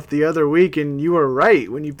yourself the other week, and you were right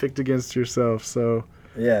when you picked against yourself. So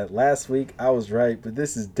yeah, last week I was right, but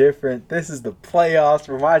this is different. This is the playoffs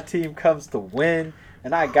where my team comes to win,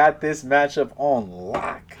 and I got this matchup on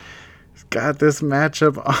lock. he's got this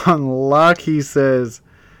matchup on lock. He says,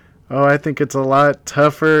 "Oh, I think it's a lot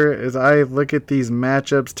tougher." As I look at these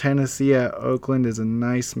matchups, Tennessee at Oakland is a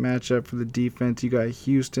nice matchup for the defense. You got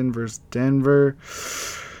Houston versus Denver.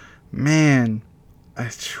 Man,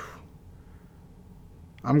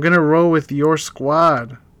 I'm gonna roll with your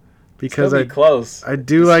squad because It's gonna be close. I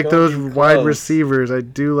do It's like gonna those be wide close. receivers. I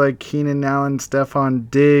do like Keenan Allen, Stephon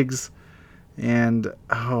Diggs, and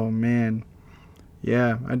oh man,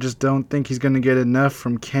 yeah, I just don't think he's gonna get enough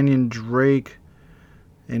from Kenyon Drake.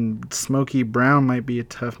 And Smokey Brown might be a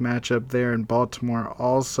tough matchup there in Baltimore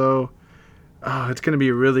also. Oh, it's gonna be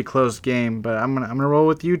a really close game, but I'm gonna roll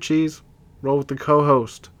with you, Cheese. Roll with the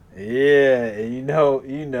co-host. Yeah, and you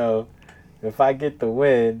know, if I get the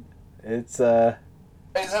win, it's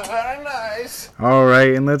It's very nice. All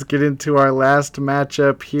right, and let's get into our last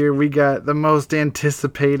matchup here. We got the most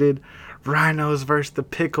anticipated Rhinos versus the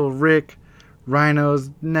Pickle Rick.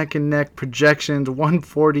 Rhinos neck and neck projections,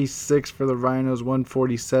 146 for the Rhinos,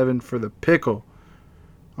 147 for the Pickle.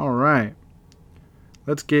 All right,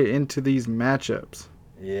 let's get into these matchups.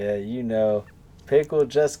 yeah, Pickle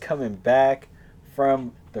just coming back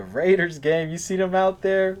from the Raiders game. You see them out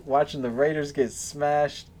there watching the Raiders get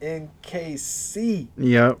smashed in KC.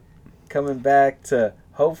 Yep. Coming back to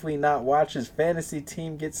hopefully not watch his fantasy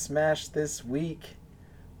team get smashed this week.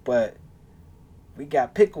 But we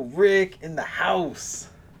got Pickle Rick in the house.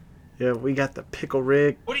 Yeah, we got the Pickle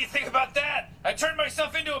Rick. What do you think about that? I turned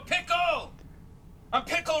myself into a pickle! I'm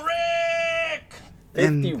Pickle Rick!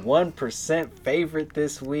 And 51% favorite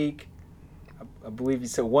this week. I believe you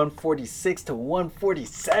said 146 to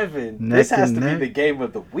 147. Neck This has and to neck. be the game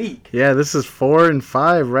of the week. yeah, this is 4 and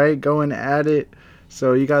 5, right? Going at it.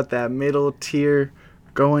 So you got that middle tier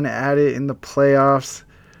going at it in the playoffs.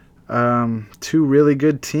 Two really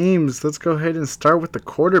good teams. Let's go ahead and start with the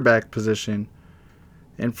quarterback position.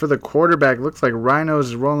 And for the quarterback, looks like Rhinos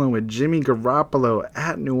is rolling with Jimmy Garoppolo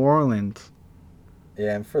at New Orleans.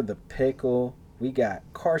 Yeah, and for the Pickle, we got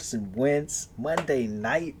Carson Wentz Monday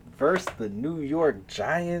night versus the New York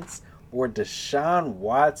Giants or Deshaun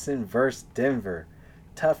Watson versus Denver.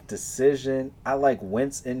 Tough decision. I like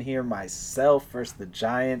Wentz in here myself versus the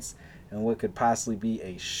Giants and what could possibly be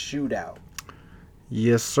a shootout.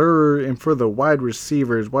 Yes, sir. And for the wide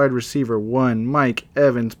receivers, wide receiver 1, Mike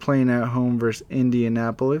Evans playing at home versus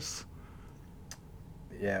Indianapolis.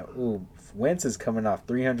 Yeah, Wentz is coming off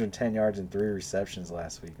 310 yards and 3 receptions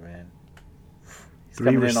last week, man. He's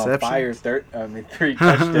 3 coming in on fire. receptions? 3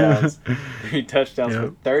 touchdowns. 3 touchdowns Yep.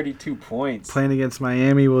 with 32 points. Playing against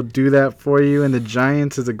Miami will do that for you. And the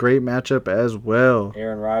Giants is a great matchup as well.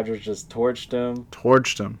 Aaron Rodgers just torched him.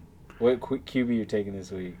 Torched them. What QB you taking this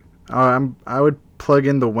week? I would plug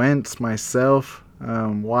in the Wentz myself.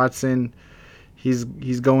 Watson, he's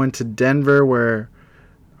going to Denver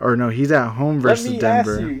he's at home versus Let me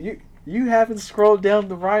Denver. ask you haven't scrolled down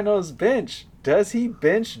the Rhinos bench. Does he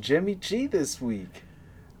bench Jimmy G this week?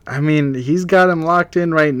 I mean, he's got him locked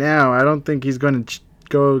in right now. I don't think he's going to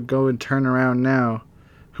go and turn around now.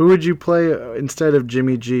 Who would you play instead of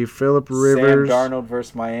Jimmy G? Phillip Rivers, Sam Darnold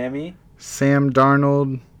versus Miami. Sam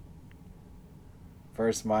Darnold.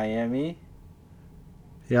 Versus Miami.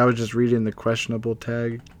 Yeah, I was just reading the questionable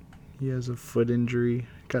tag. He has a foot injury.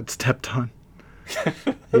 Got stepped on.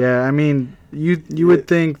 Yeah, I mean, you would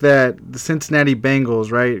think that the Cincinnati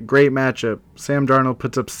Bengals, right? Great matchup. Sam Darnold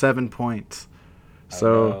puts up 7 points.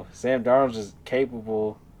 So, Sam Darnold's just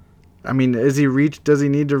capable. I mean, does he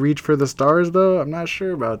need to reach for the stars though? I'm not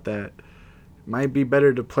sure about that. Might be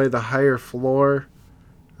better to play the higher floor.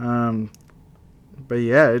 But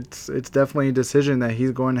yeah, it's definitely a decision that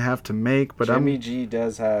he's going to have to make. But Jimmy G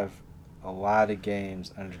does have a lot of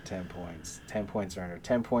games under 10 points. 10 points or under.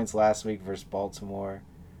 10 points last week versus Baltimore.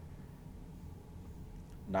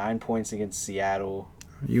 9 points against Seattle.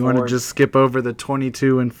 You want to just skip over the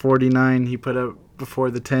 22 and 49 he put up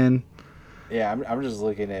before the 10? Yeah, I'm just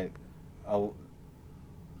looking at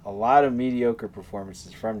a lot of mediocre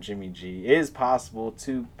performances from Jimmy G. It is possible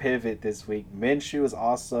to pivot this week. Minshew is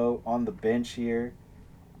also on the bench here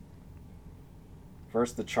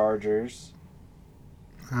versus the Chargers.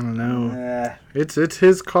 I don't know. It's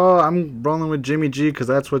his call. I'm rolling with Jimmy G because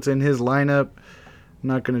that's what's in his lineup. I'm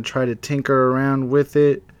not going to try to tinker around with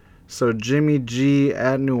it. So Jimmy G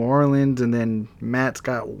at New Orleans, and then Matt's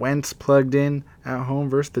got Wentz plugged in at home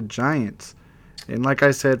versus the Giants. And like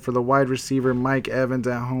I said, for the wide receiver, Mike Evans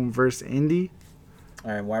at home versus Indy.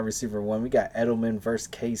 All right, wide receiver 1, we got Edelman versus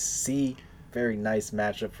KC. Very nice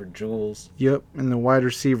matchup for Jules. Yep, and the wide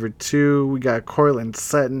receiver 2, we got Cortland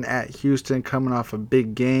Sutton at Houston coming off a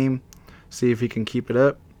big game. See if he can keep it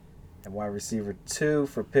up. And wide receiver 2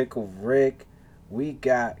 for Pickle Rick, we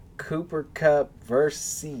got Cooper Kupp versus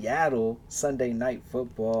Seattle, Sunday Night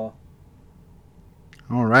Football.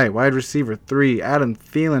 All right, wide receiver 3, Adam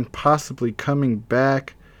Thielen possibly coming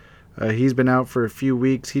back. He's been out for a few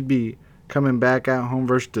weeks. He'd be coming back at home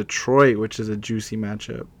versus Detroit, which is a juicy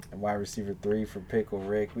matchup. And wide receiver 3 for Pickle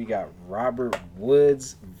Rick, we got Robert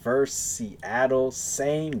Woods versus Seattle.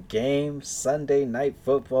 Same game, Sunday Night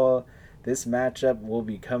Football. This matchup will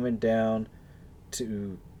be coming down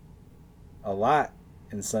to a lot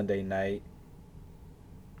in Sunday night.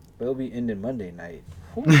 But it'll be ending Monday night.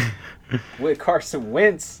 With Carson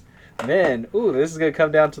Wentz. Man, this is going to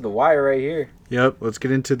come down to the wire right here. Yep, let's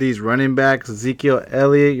get into these running backs. Ezekiel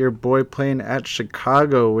Elliott, your boy, playing at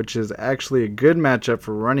Chicago, which is actually a good matchup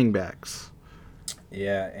for running backs.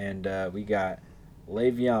 Yeah, and we got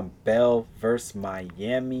Le'Veon Bell versus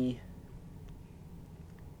Miami.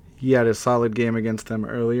 He had a solid game against them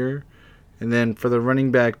earlier. And then for the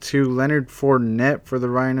running back, too, Leonard Fournette for the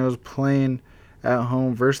Rhinos playing at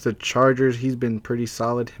home versus the Chargers. He's been pretty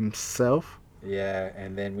solid himself. Yeah,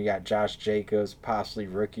 and then we got Josh Jacobs, possibly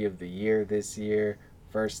Rookie of the Year this year,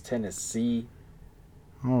 versus Tennessee.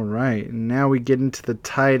 All right, and now we get into the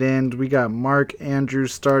tight end. We got Mark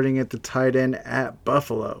Andrews starting at the tight end at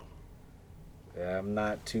Buffalo. Yeah, I'm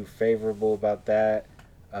not too favorable about that.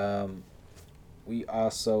 We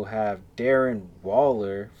also have Darren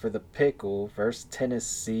Waller for the Pickle versus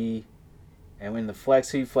Tennessee. And in the flex,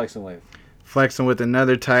 who you flexing with? Flexing with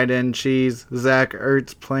another tight end cheese. Zach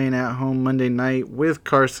Ertz playing at home Monday night with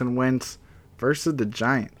Carson Wentz versus the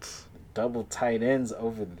Giants. Double tight ends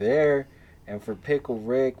over there. And for Pickle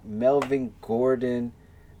Rick, Melvin Gordon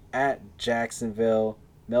at Jacksonville.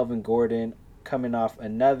 Melvin Gordon coming off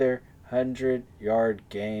another 100-yard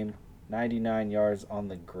game. 99 yards on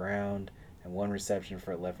the ground and 1 reception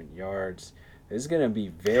for 11 yards. This is going to be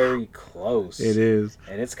very close. It is.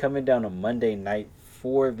 And it's coming down on Monday night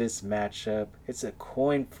for this matchup. It's a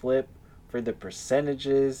coin flip for the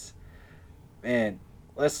percentages. Man,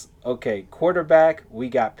 quarterback, we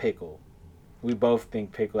got Pickle. We both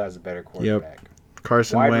think Pickle has a better quarterback. Yep.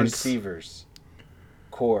 Carson Wide Wentz. receivers,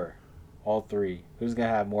 core, all 3. Who's going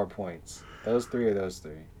to have more points? Those 3 or those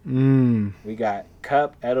 3? We got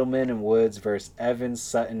Kupp, Edelman, and Woods versus Evans,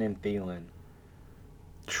 Sutton, and Thielen.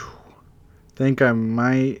 Think I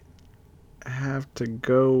might have to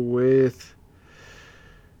go with...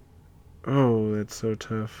 Oh, that's so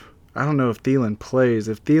tough. I don't know if Thielen plays.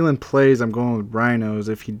 If Thielen plays, I'm going with Rhinos.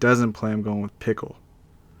 If he doesn't play, I'm going with Pickle.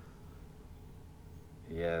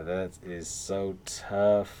 Yeah, that is so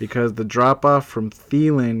tough. Because the drop-off from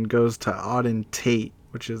Thielen goes to Auden Tate,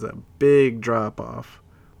 which is a big drop-off.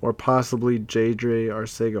 Or possibly J.J.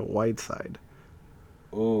 Arcega-Whiteside.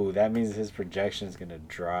 Ooh, that means his projection is going to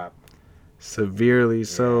drop. Severely. Yeah.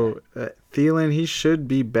 So, Thielen, he should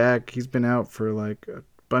be back. He's been out for like a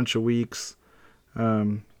bunch of weeks.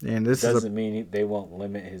 And this doesn't mean they won't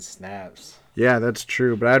limit his snaps. Yeah, that's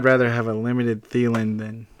true. But I'd rather have a limited Thielen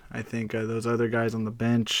than I think those other guys on the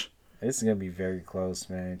bench. This is going to be very close,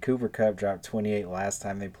 man. Cooper Kupp dropped 28 last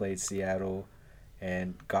time they played Seattle.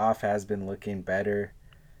 And Goff has been looking better.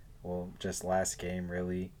 Well, just last game,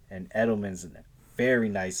 really. And Edelman's a very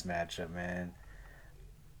nice matchup, man.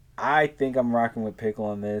 I think I'm rocking with Pickle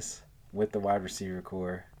on this with the wide receiver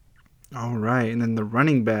core. All right. And then the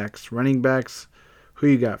running backs. Running backs. Who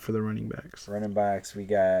you got for the running backs? Running backs, we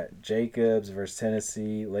got Jacobs versus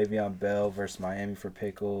Tennessee, Le'Veon Bell versus Miami for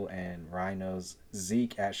Pickle, and Rhinos.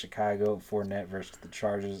 Zeke at Chicago, Fournette versus the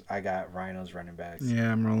Chargers. I got Rhinos running backs.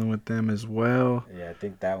 Yeah, I'm rolling with them as well. Yeah, I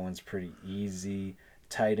think that one's pretty easy.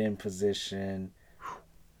 Tight end position.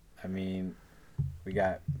 I mean, we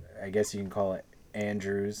got, I guess you can call it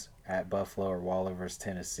Andrews at Buffalo or Waller versus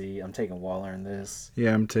Tennessee. I'm taking Waller in this.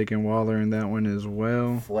 Yeah, I'm taking Waller in that one as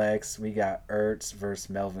well. Flex, we got Ertz versus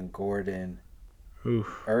Melvin Gordon. Ooh.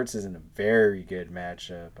 Ertz is in a very good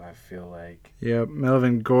matchup, I feel like. Yep,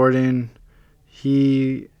 Melvin Gordon,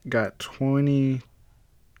 he got 20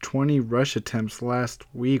 rush attempts last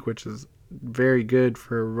week, which is very good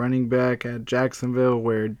for a running back at Jacksonville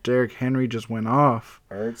where Derrick Henry just went off.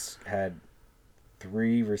 Ertz had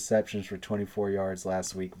 3 receptions for 24 yards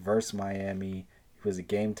last week versus Miami. It was a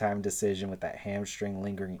game-time decision with that hamstring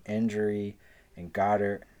lingering injury, and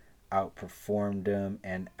Goddard outperformed him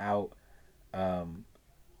and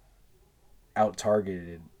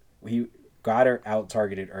out-targeted. Goddard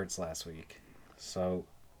out-targeted Ertz last week. So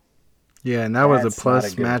yeah, and that was a that's plus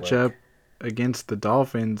not a good matchup. look. against the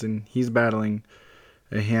Dolphins, and he's battling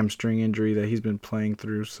a hamstring injury that he's been playing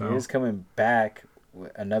through. So He is coming back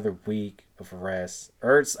with another week of rest.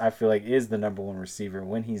 Ertz, I feel like, is the number one receiver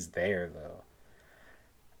when he's there, though.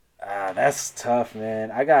 That's tough,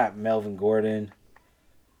 man. I got Melvin Gordon.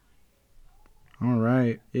 all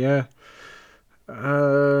right, yeah.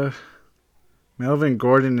 Melvin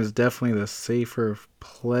Gordon is definitely the safer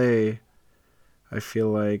play. I feel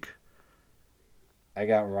like. I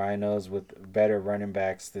got Rhinos with better running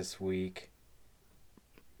backs this week.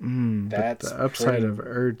 But That's the upside pretty- of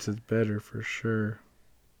Ertz is better for sure.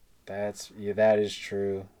 That is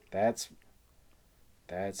true. That's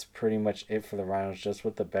pretty much it for the Rhinos, just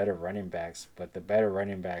with the better running backs. But the better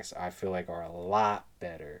running backs, I feel like, are a lot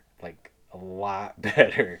better. Like, a lot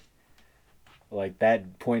better. Like,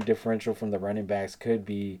 that point differential from the running backs could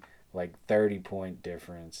be, like, 30-point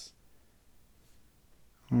difference.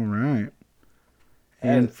 All right.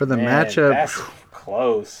 And That- for the man, matchup, that's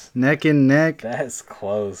close. neck and neck. That's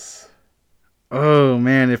close. Oh,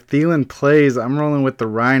 man. If Thielen plays, I'm rolling with the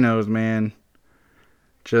Rhinos, man.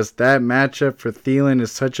 Just that matchup for Thielen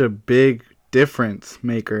is such a big difference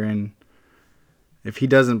maker. And if he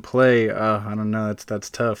doesn't play, I don't know. That's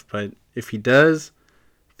tough. But if he does,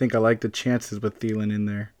 I think I like the chances with Thielen in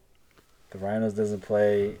there. The Rhinos doesn't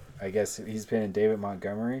play. I guess he's playing David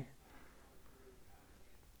Montgomery.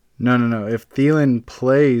 No. If Thielen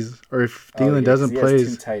plays, or if Thielen doesn't He play,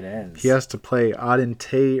 has 2 tight ends. he has to play Auden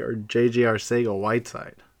Tate or J.J.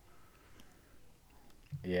 Arcega-Whiteside.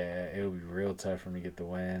 Yeah, it would be real tough for him to get the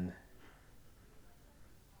win.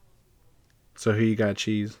 So who you got,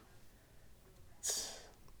 Cheese?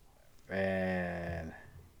 Man,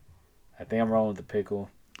 I think I'm rolling with the pickle.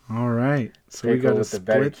 All right. So Pickle we got a with the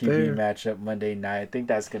better split QB there. matchup Monday night. I think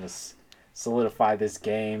that's gonna solidify this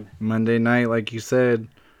game. Monday night, like you said.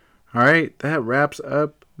 All right, that wraps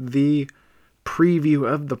up the preview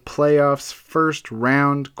of the playoffs first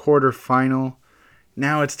round quarterfinal.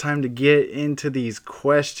 Now it's time to get into these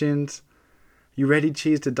questions. You ready,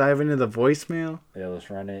 Cheese, to dive into the voicemail? Yeah, let's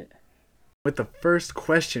run it. With the first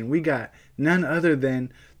question, we got none other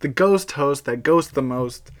than the ghost host that ghosts the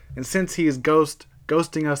most. And since he is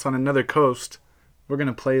ghosting us on another coast, we're going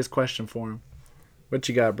to play his question for him. What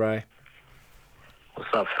you got, Bri? What's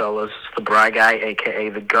up, fellas? It's the Bry Guy, a.k.a.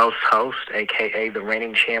 the Ghost Host, a.k.a. the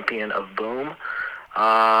reigning champion of Boom.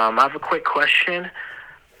 I have a quick question.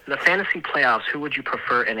 In the fantasy playoffs, who would you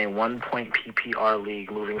prefer in a one-point PPR league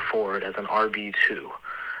moving forward as an RB2?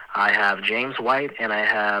 I have James White and I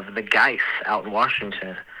have the Geis out in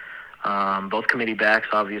Washington. Both committee backs,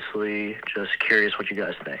 obviously. Just curious what you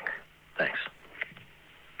guys think. Thanks.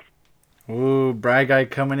 Ooh, Bri Guy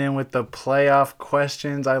coming in with the playoff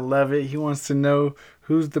questions. I love it. He wants to know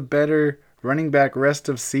who's the better running back rest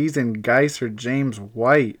of season, Geis or James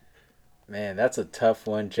White. Man, that's a tough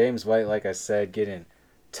one. James White, like I said, getting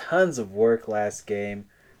tons of work last game.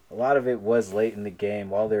 A lot of it was late in the game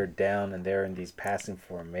while they were down and they're in these passing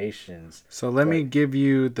formations. So let me give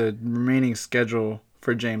you the remaining schedule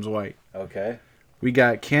for James White. Okay. We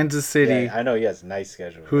got Kansas City, Yeah, I know he has a nice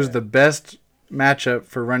schedule. who's yeah. the best matchup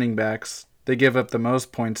for running backs. They give up the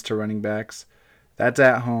most points to running backs. That's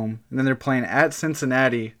at home. And then they're playing at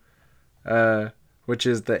Cincinnati, which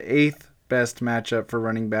is the 8th best matchup for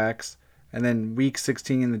running backs. And then week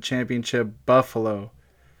 16 in the championship, Buffalo,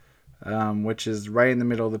 which is right in the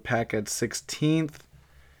middle of the pack at 16th.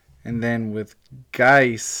 And then with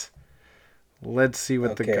Geis, let's see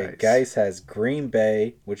what the Geis. Geis has Green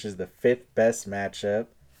Bay, which is the 5th best matchup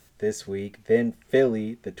this week. Then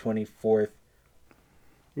Philly, the 24th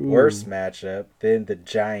worst matchup. Then the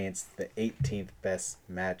Giants, the 18th best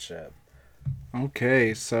matchup.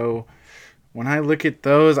 Okay, so when I look at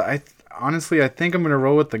those, honestly, I think I'm going to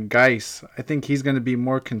roll with the Geis. I think he's going to be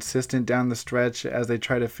more consistent down the stretch as they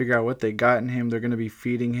try to figure out what they got in him. They're going to be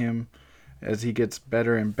feeding him as he gets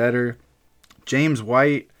better and better. James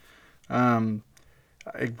White,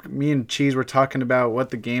 me and Cheese were talking about what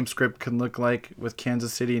the game script can look like with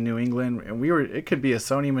Kansas City and New England, and it could be a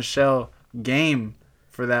Sony Michel game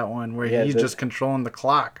for that one where he's just controlling the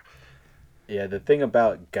clock. Yeah, the thing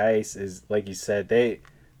about Geis is, like you said, this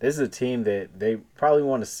is a team that they probably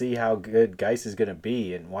want to see how good Geis is going to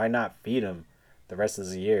be, and why not feed him the rest of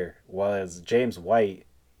the year. Whereas James White,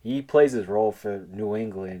 he plays his role for New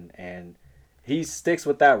England, and he sticks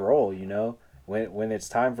with that role, you know. When it's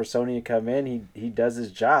time for Sony to come in, he does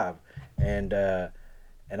his job. And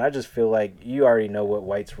I just feel like you already know what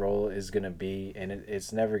White's role is going to be, and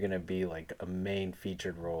it's never going to be like a main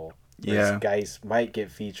featured role. Yeah. Guys might get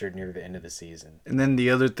featured near the end of the season. And then the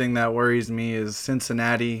other thing that worries me is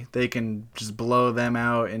Cincinnati. They can just blow them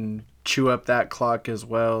out and chew up that clock as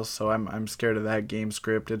well. So I'm scared of that game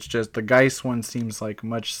script. It's just the Geis one seems like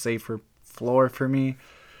much safer floor for me.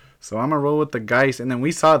 So I'm going to roll with the Geis. And then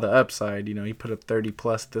we saw the upside. You know, he put up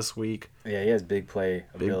 30-plus this week. Yeah, he has big play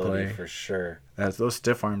ability for sure. Those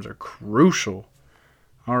stiff arms are crucial.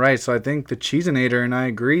 All right, so I think the Cheesinator and I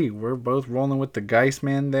agree. We're both rolling with the Geis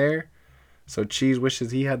man there. So Cheese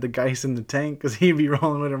wishes he had the Geis in the tank because he'd be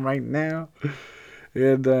rolling with him right now.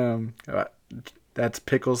 And that's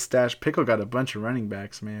Pickle's stash. Pickle got a bunch of running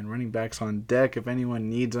backs, man. Running backs on deck if anyone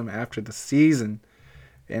needs them after the season.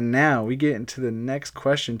 And now we get into the next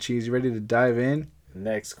question, Cheese. You ready to dive in?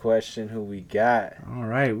 Next question, who we got? All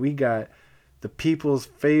right, we got the people's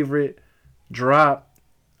favorite drop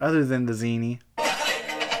other than the Zini.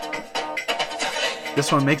 This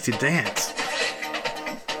one makes you dance.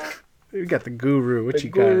 We got the Guru. What The you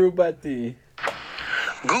Guru got? Bati.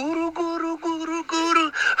 Guru, guru, guru,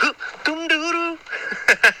 guru, dum doo.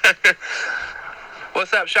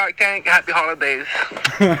 What's up, Shark Tank? Happy holidays.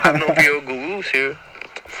 I know your gurus here.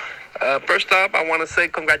 First off, I want to say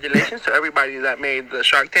congratulations to everybody that made the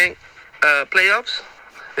Shark Tank playoffs.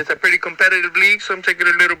 It's a pretty competitive league, so I'm taking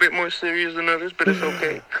it a little bit more serious than others, but it's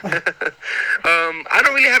okay. I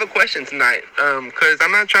don't really have a question tonight, because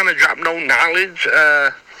I'm not trying to drop no knowledge,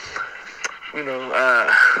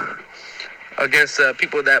 against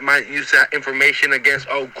people that might use that information against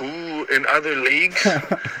Guru in other leagues. But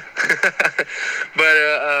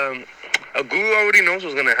a Guru already knows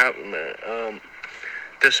what's going to happen, man.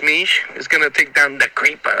 The Smeesh is going to take down the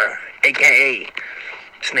Creeper, a.k.a.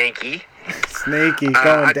 Snakey. Snakey going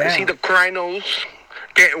I down. can see the Krynos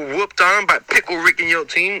getting whooped on by Pickle Rick and your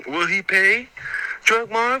team. Will he pay?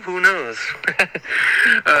 Drug Marv? Who knows?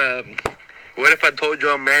 What if I told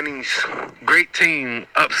you Manning's great team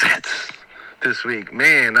upsets this week?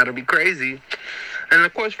 Man, that'll be crazy. And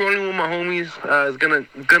of course, rolling with my homies is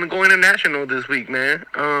gonna go international this week, man.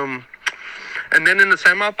 And then in the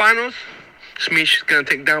semifinals, Smeesh is gonna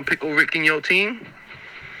take down Pickle Rick and your team.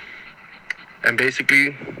 And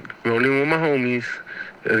basically, rolling with my homies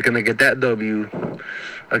is going to get that W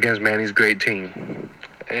against Manny's great team.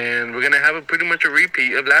 And we're going to have pretty much a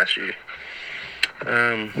repeat of last year.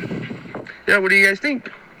 Yeah, what do you guys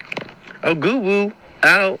think? Oh, Goo-woo,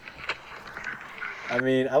 out. I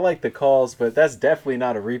mean, I like the calls, but that's definitely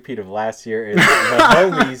not a repeat of last year. And the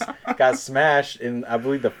homies got smashed in, I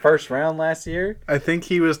believe, the first round last year. I think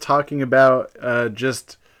he was talking about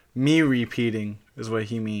just me repeating is what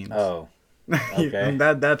he means. Oh. Okay.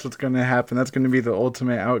 That's what's going to happen. That's going to be the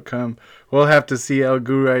ultimate outcome. We'll have to see, El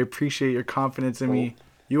Guru. I appreciate your confidence in me.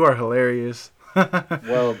 You are hilarious.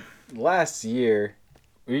 Well, last year,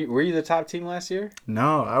 were you the top team last year?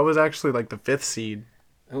 No, I was actually like the 5th seed.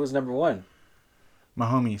 Who was number one? My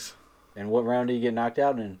homies. And what round did you get knocked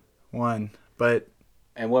out in? 1. But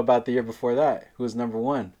And what about the year before that? Who was number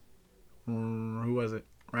one? who was it?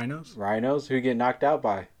 Rhinos? Rhinos? Who you get knocked out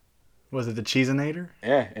by? Was it the Cheesinator?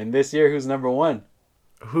 Yeah, and this year, who's number one?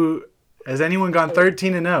 Who has anyone gone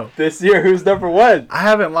 13-0? This year, who's number one? I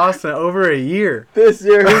haven't lost in over a year. This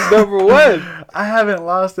year, who's number one? I haven't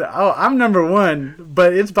lost it. Oh, I'm number 1,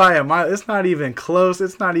 but it's by a mile. It's not even close.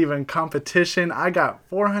 It's not even competition. I got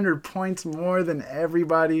 400 points more than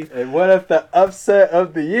everybody. And what if the upset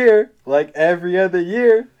of the year, like every other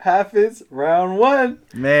year, happens round one?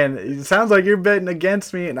 Man, it sounds like you're betting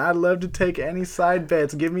against me, and I'd love to take any side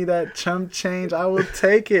bets. Give me that chump change. I will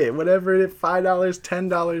take it. Whatever it is, $5,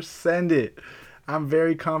 $10, send it. I'm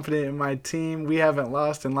very confident in my team. We haven't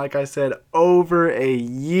lost in, like I said, over a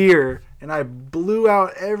year. And I blew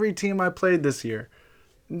out every team I played this year.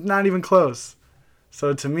 Not even close.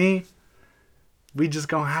 So to me, we just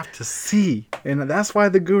gonna have to see. And that's why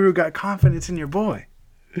the Guru got confidence in your boy.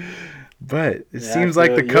 But it seems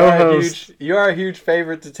like the co-host... You are a huge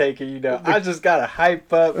favorite to take it, you know. I just gotta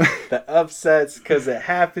hype up the upsets because it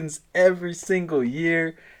happens every single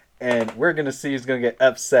year. And we're gonna see who's gonna get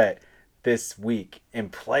upset this week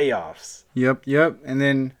in playoffs. Yep. And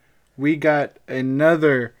then we got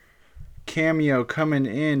another cameo coming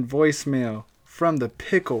in, voicemail from the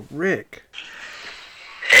Pickle Rick.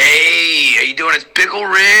 Hey, how you doing? It's Pickle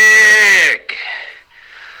Rick.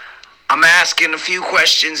 I'm asking a few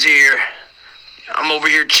questions here. I'm over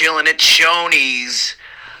here chilling at Shoney's.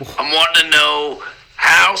 I'm wanting to know,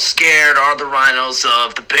 how scared are the Rhinos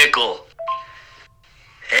of the Pickle?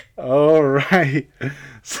 All right.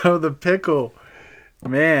 So the Pickle,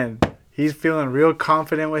 man, he's feeling real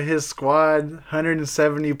confident with his squad.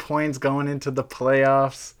 170 points going into the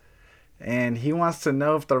playoffs. And he wants to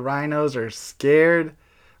know if the Rhinos are scared.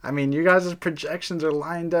 I mean, you guys' projections are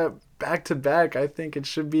lined up back to back. I think it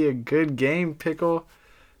should be a good game, Pickle.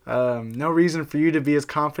 No reason for you to be as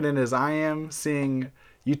confident as I am, seeing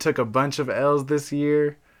you took a bunch of L's this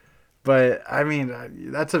year. But I mean,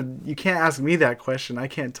 you can't ask me that question. I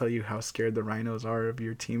can't tell you how scared the Rhinos are of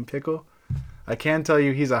your team, Pickle. I can tell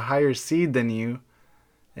you he's a higher seed than you,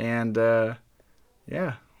 and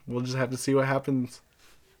yeah, we'll just have to see what happens.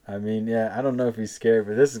 I mean, yeah, I don't know if he's scared,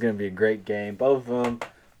 but this is going to be a great game. Both of them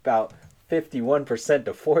about 51%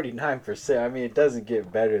 to 49%. I mean, it doesn't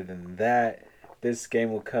get better than that. This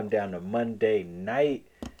game will come down to Monday night,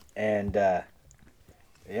 and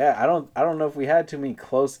yeah, I don't know if we had too many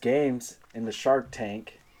close games in the Shark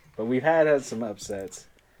Tank, but we've had some upsets.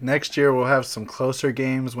 Next year we'll have some closer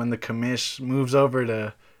games when the commish moves over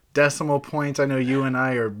to decimal points. I know you and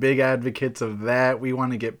I are big advocates of that. We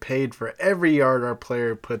want to get paid for every yard our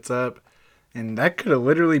player puts up. And that could have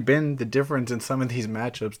literally been the difference in some of these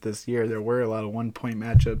matchups this year. There were a lot of 1-point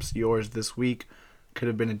matchups. Yours this week could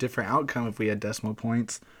have been a different outcome if we had decimal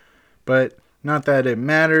points. But not that it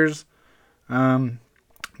matters.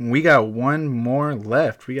 We got one more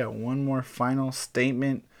left. We got one more final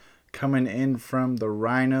statement coming in from the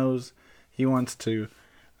Rhinos. He wants to...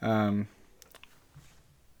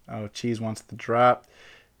 Cheese wants to drop.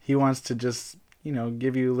 He wants to just,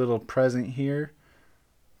 give you a little present here.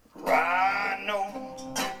 Rhino,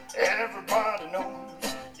 everybody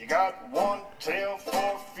knows you got 1 tail,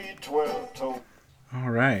 4 feet, 12 toes. All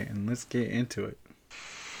right, and let's get into it.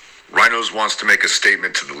 Rhinos wants to make a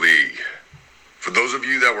statement to the league. For those of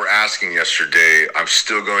you that were asking yesterday, I'm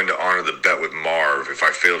still going to honor the bet with Marv if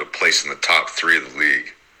I fail to place in the top 3 of the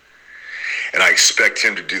league. And I expect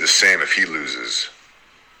him to do the same if he loses.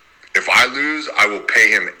 If I lose, I will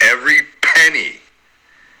pay him every penny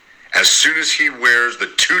as soon as he wears the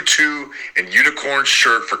tutu and unicorn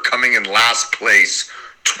shirt for coming in last place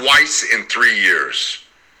twice in 3 years.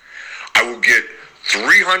 I will get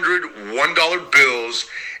 $300 $1 bills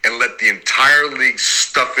and let the entire league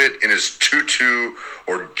stuff it in his tutu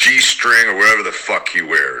or G-string or whatever the fuck he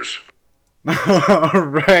wears. All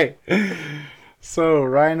right. So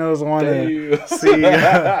Rhinos want to see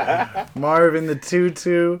Marv in the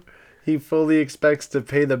tutu. He fully expects to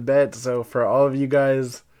pay the bet. So for all of you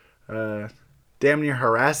guys damn near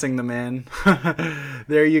harassing the man,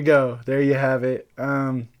 there you go. There you have it.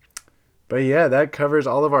 But yeah, that covers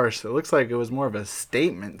all of our... It looks like it was more of a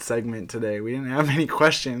statement segment today. We didn't have any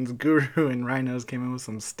questions. Guru and Rhinos came in with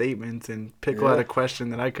some statements, and Pickle had a question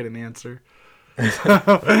that I couldn't answer. That's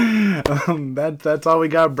all we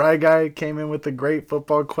got. Bry Guy came in with a great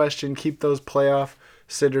football question. Keep those playoff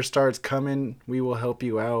sitter starts coming. We will help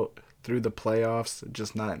you out through the playoffs,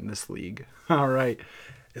 just not in this league. All right.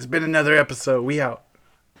 It's been another episode. We out.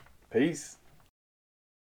 Peace.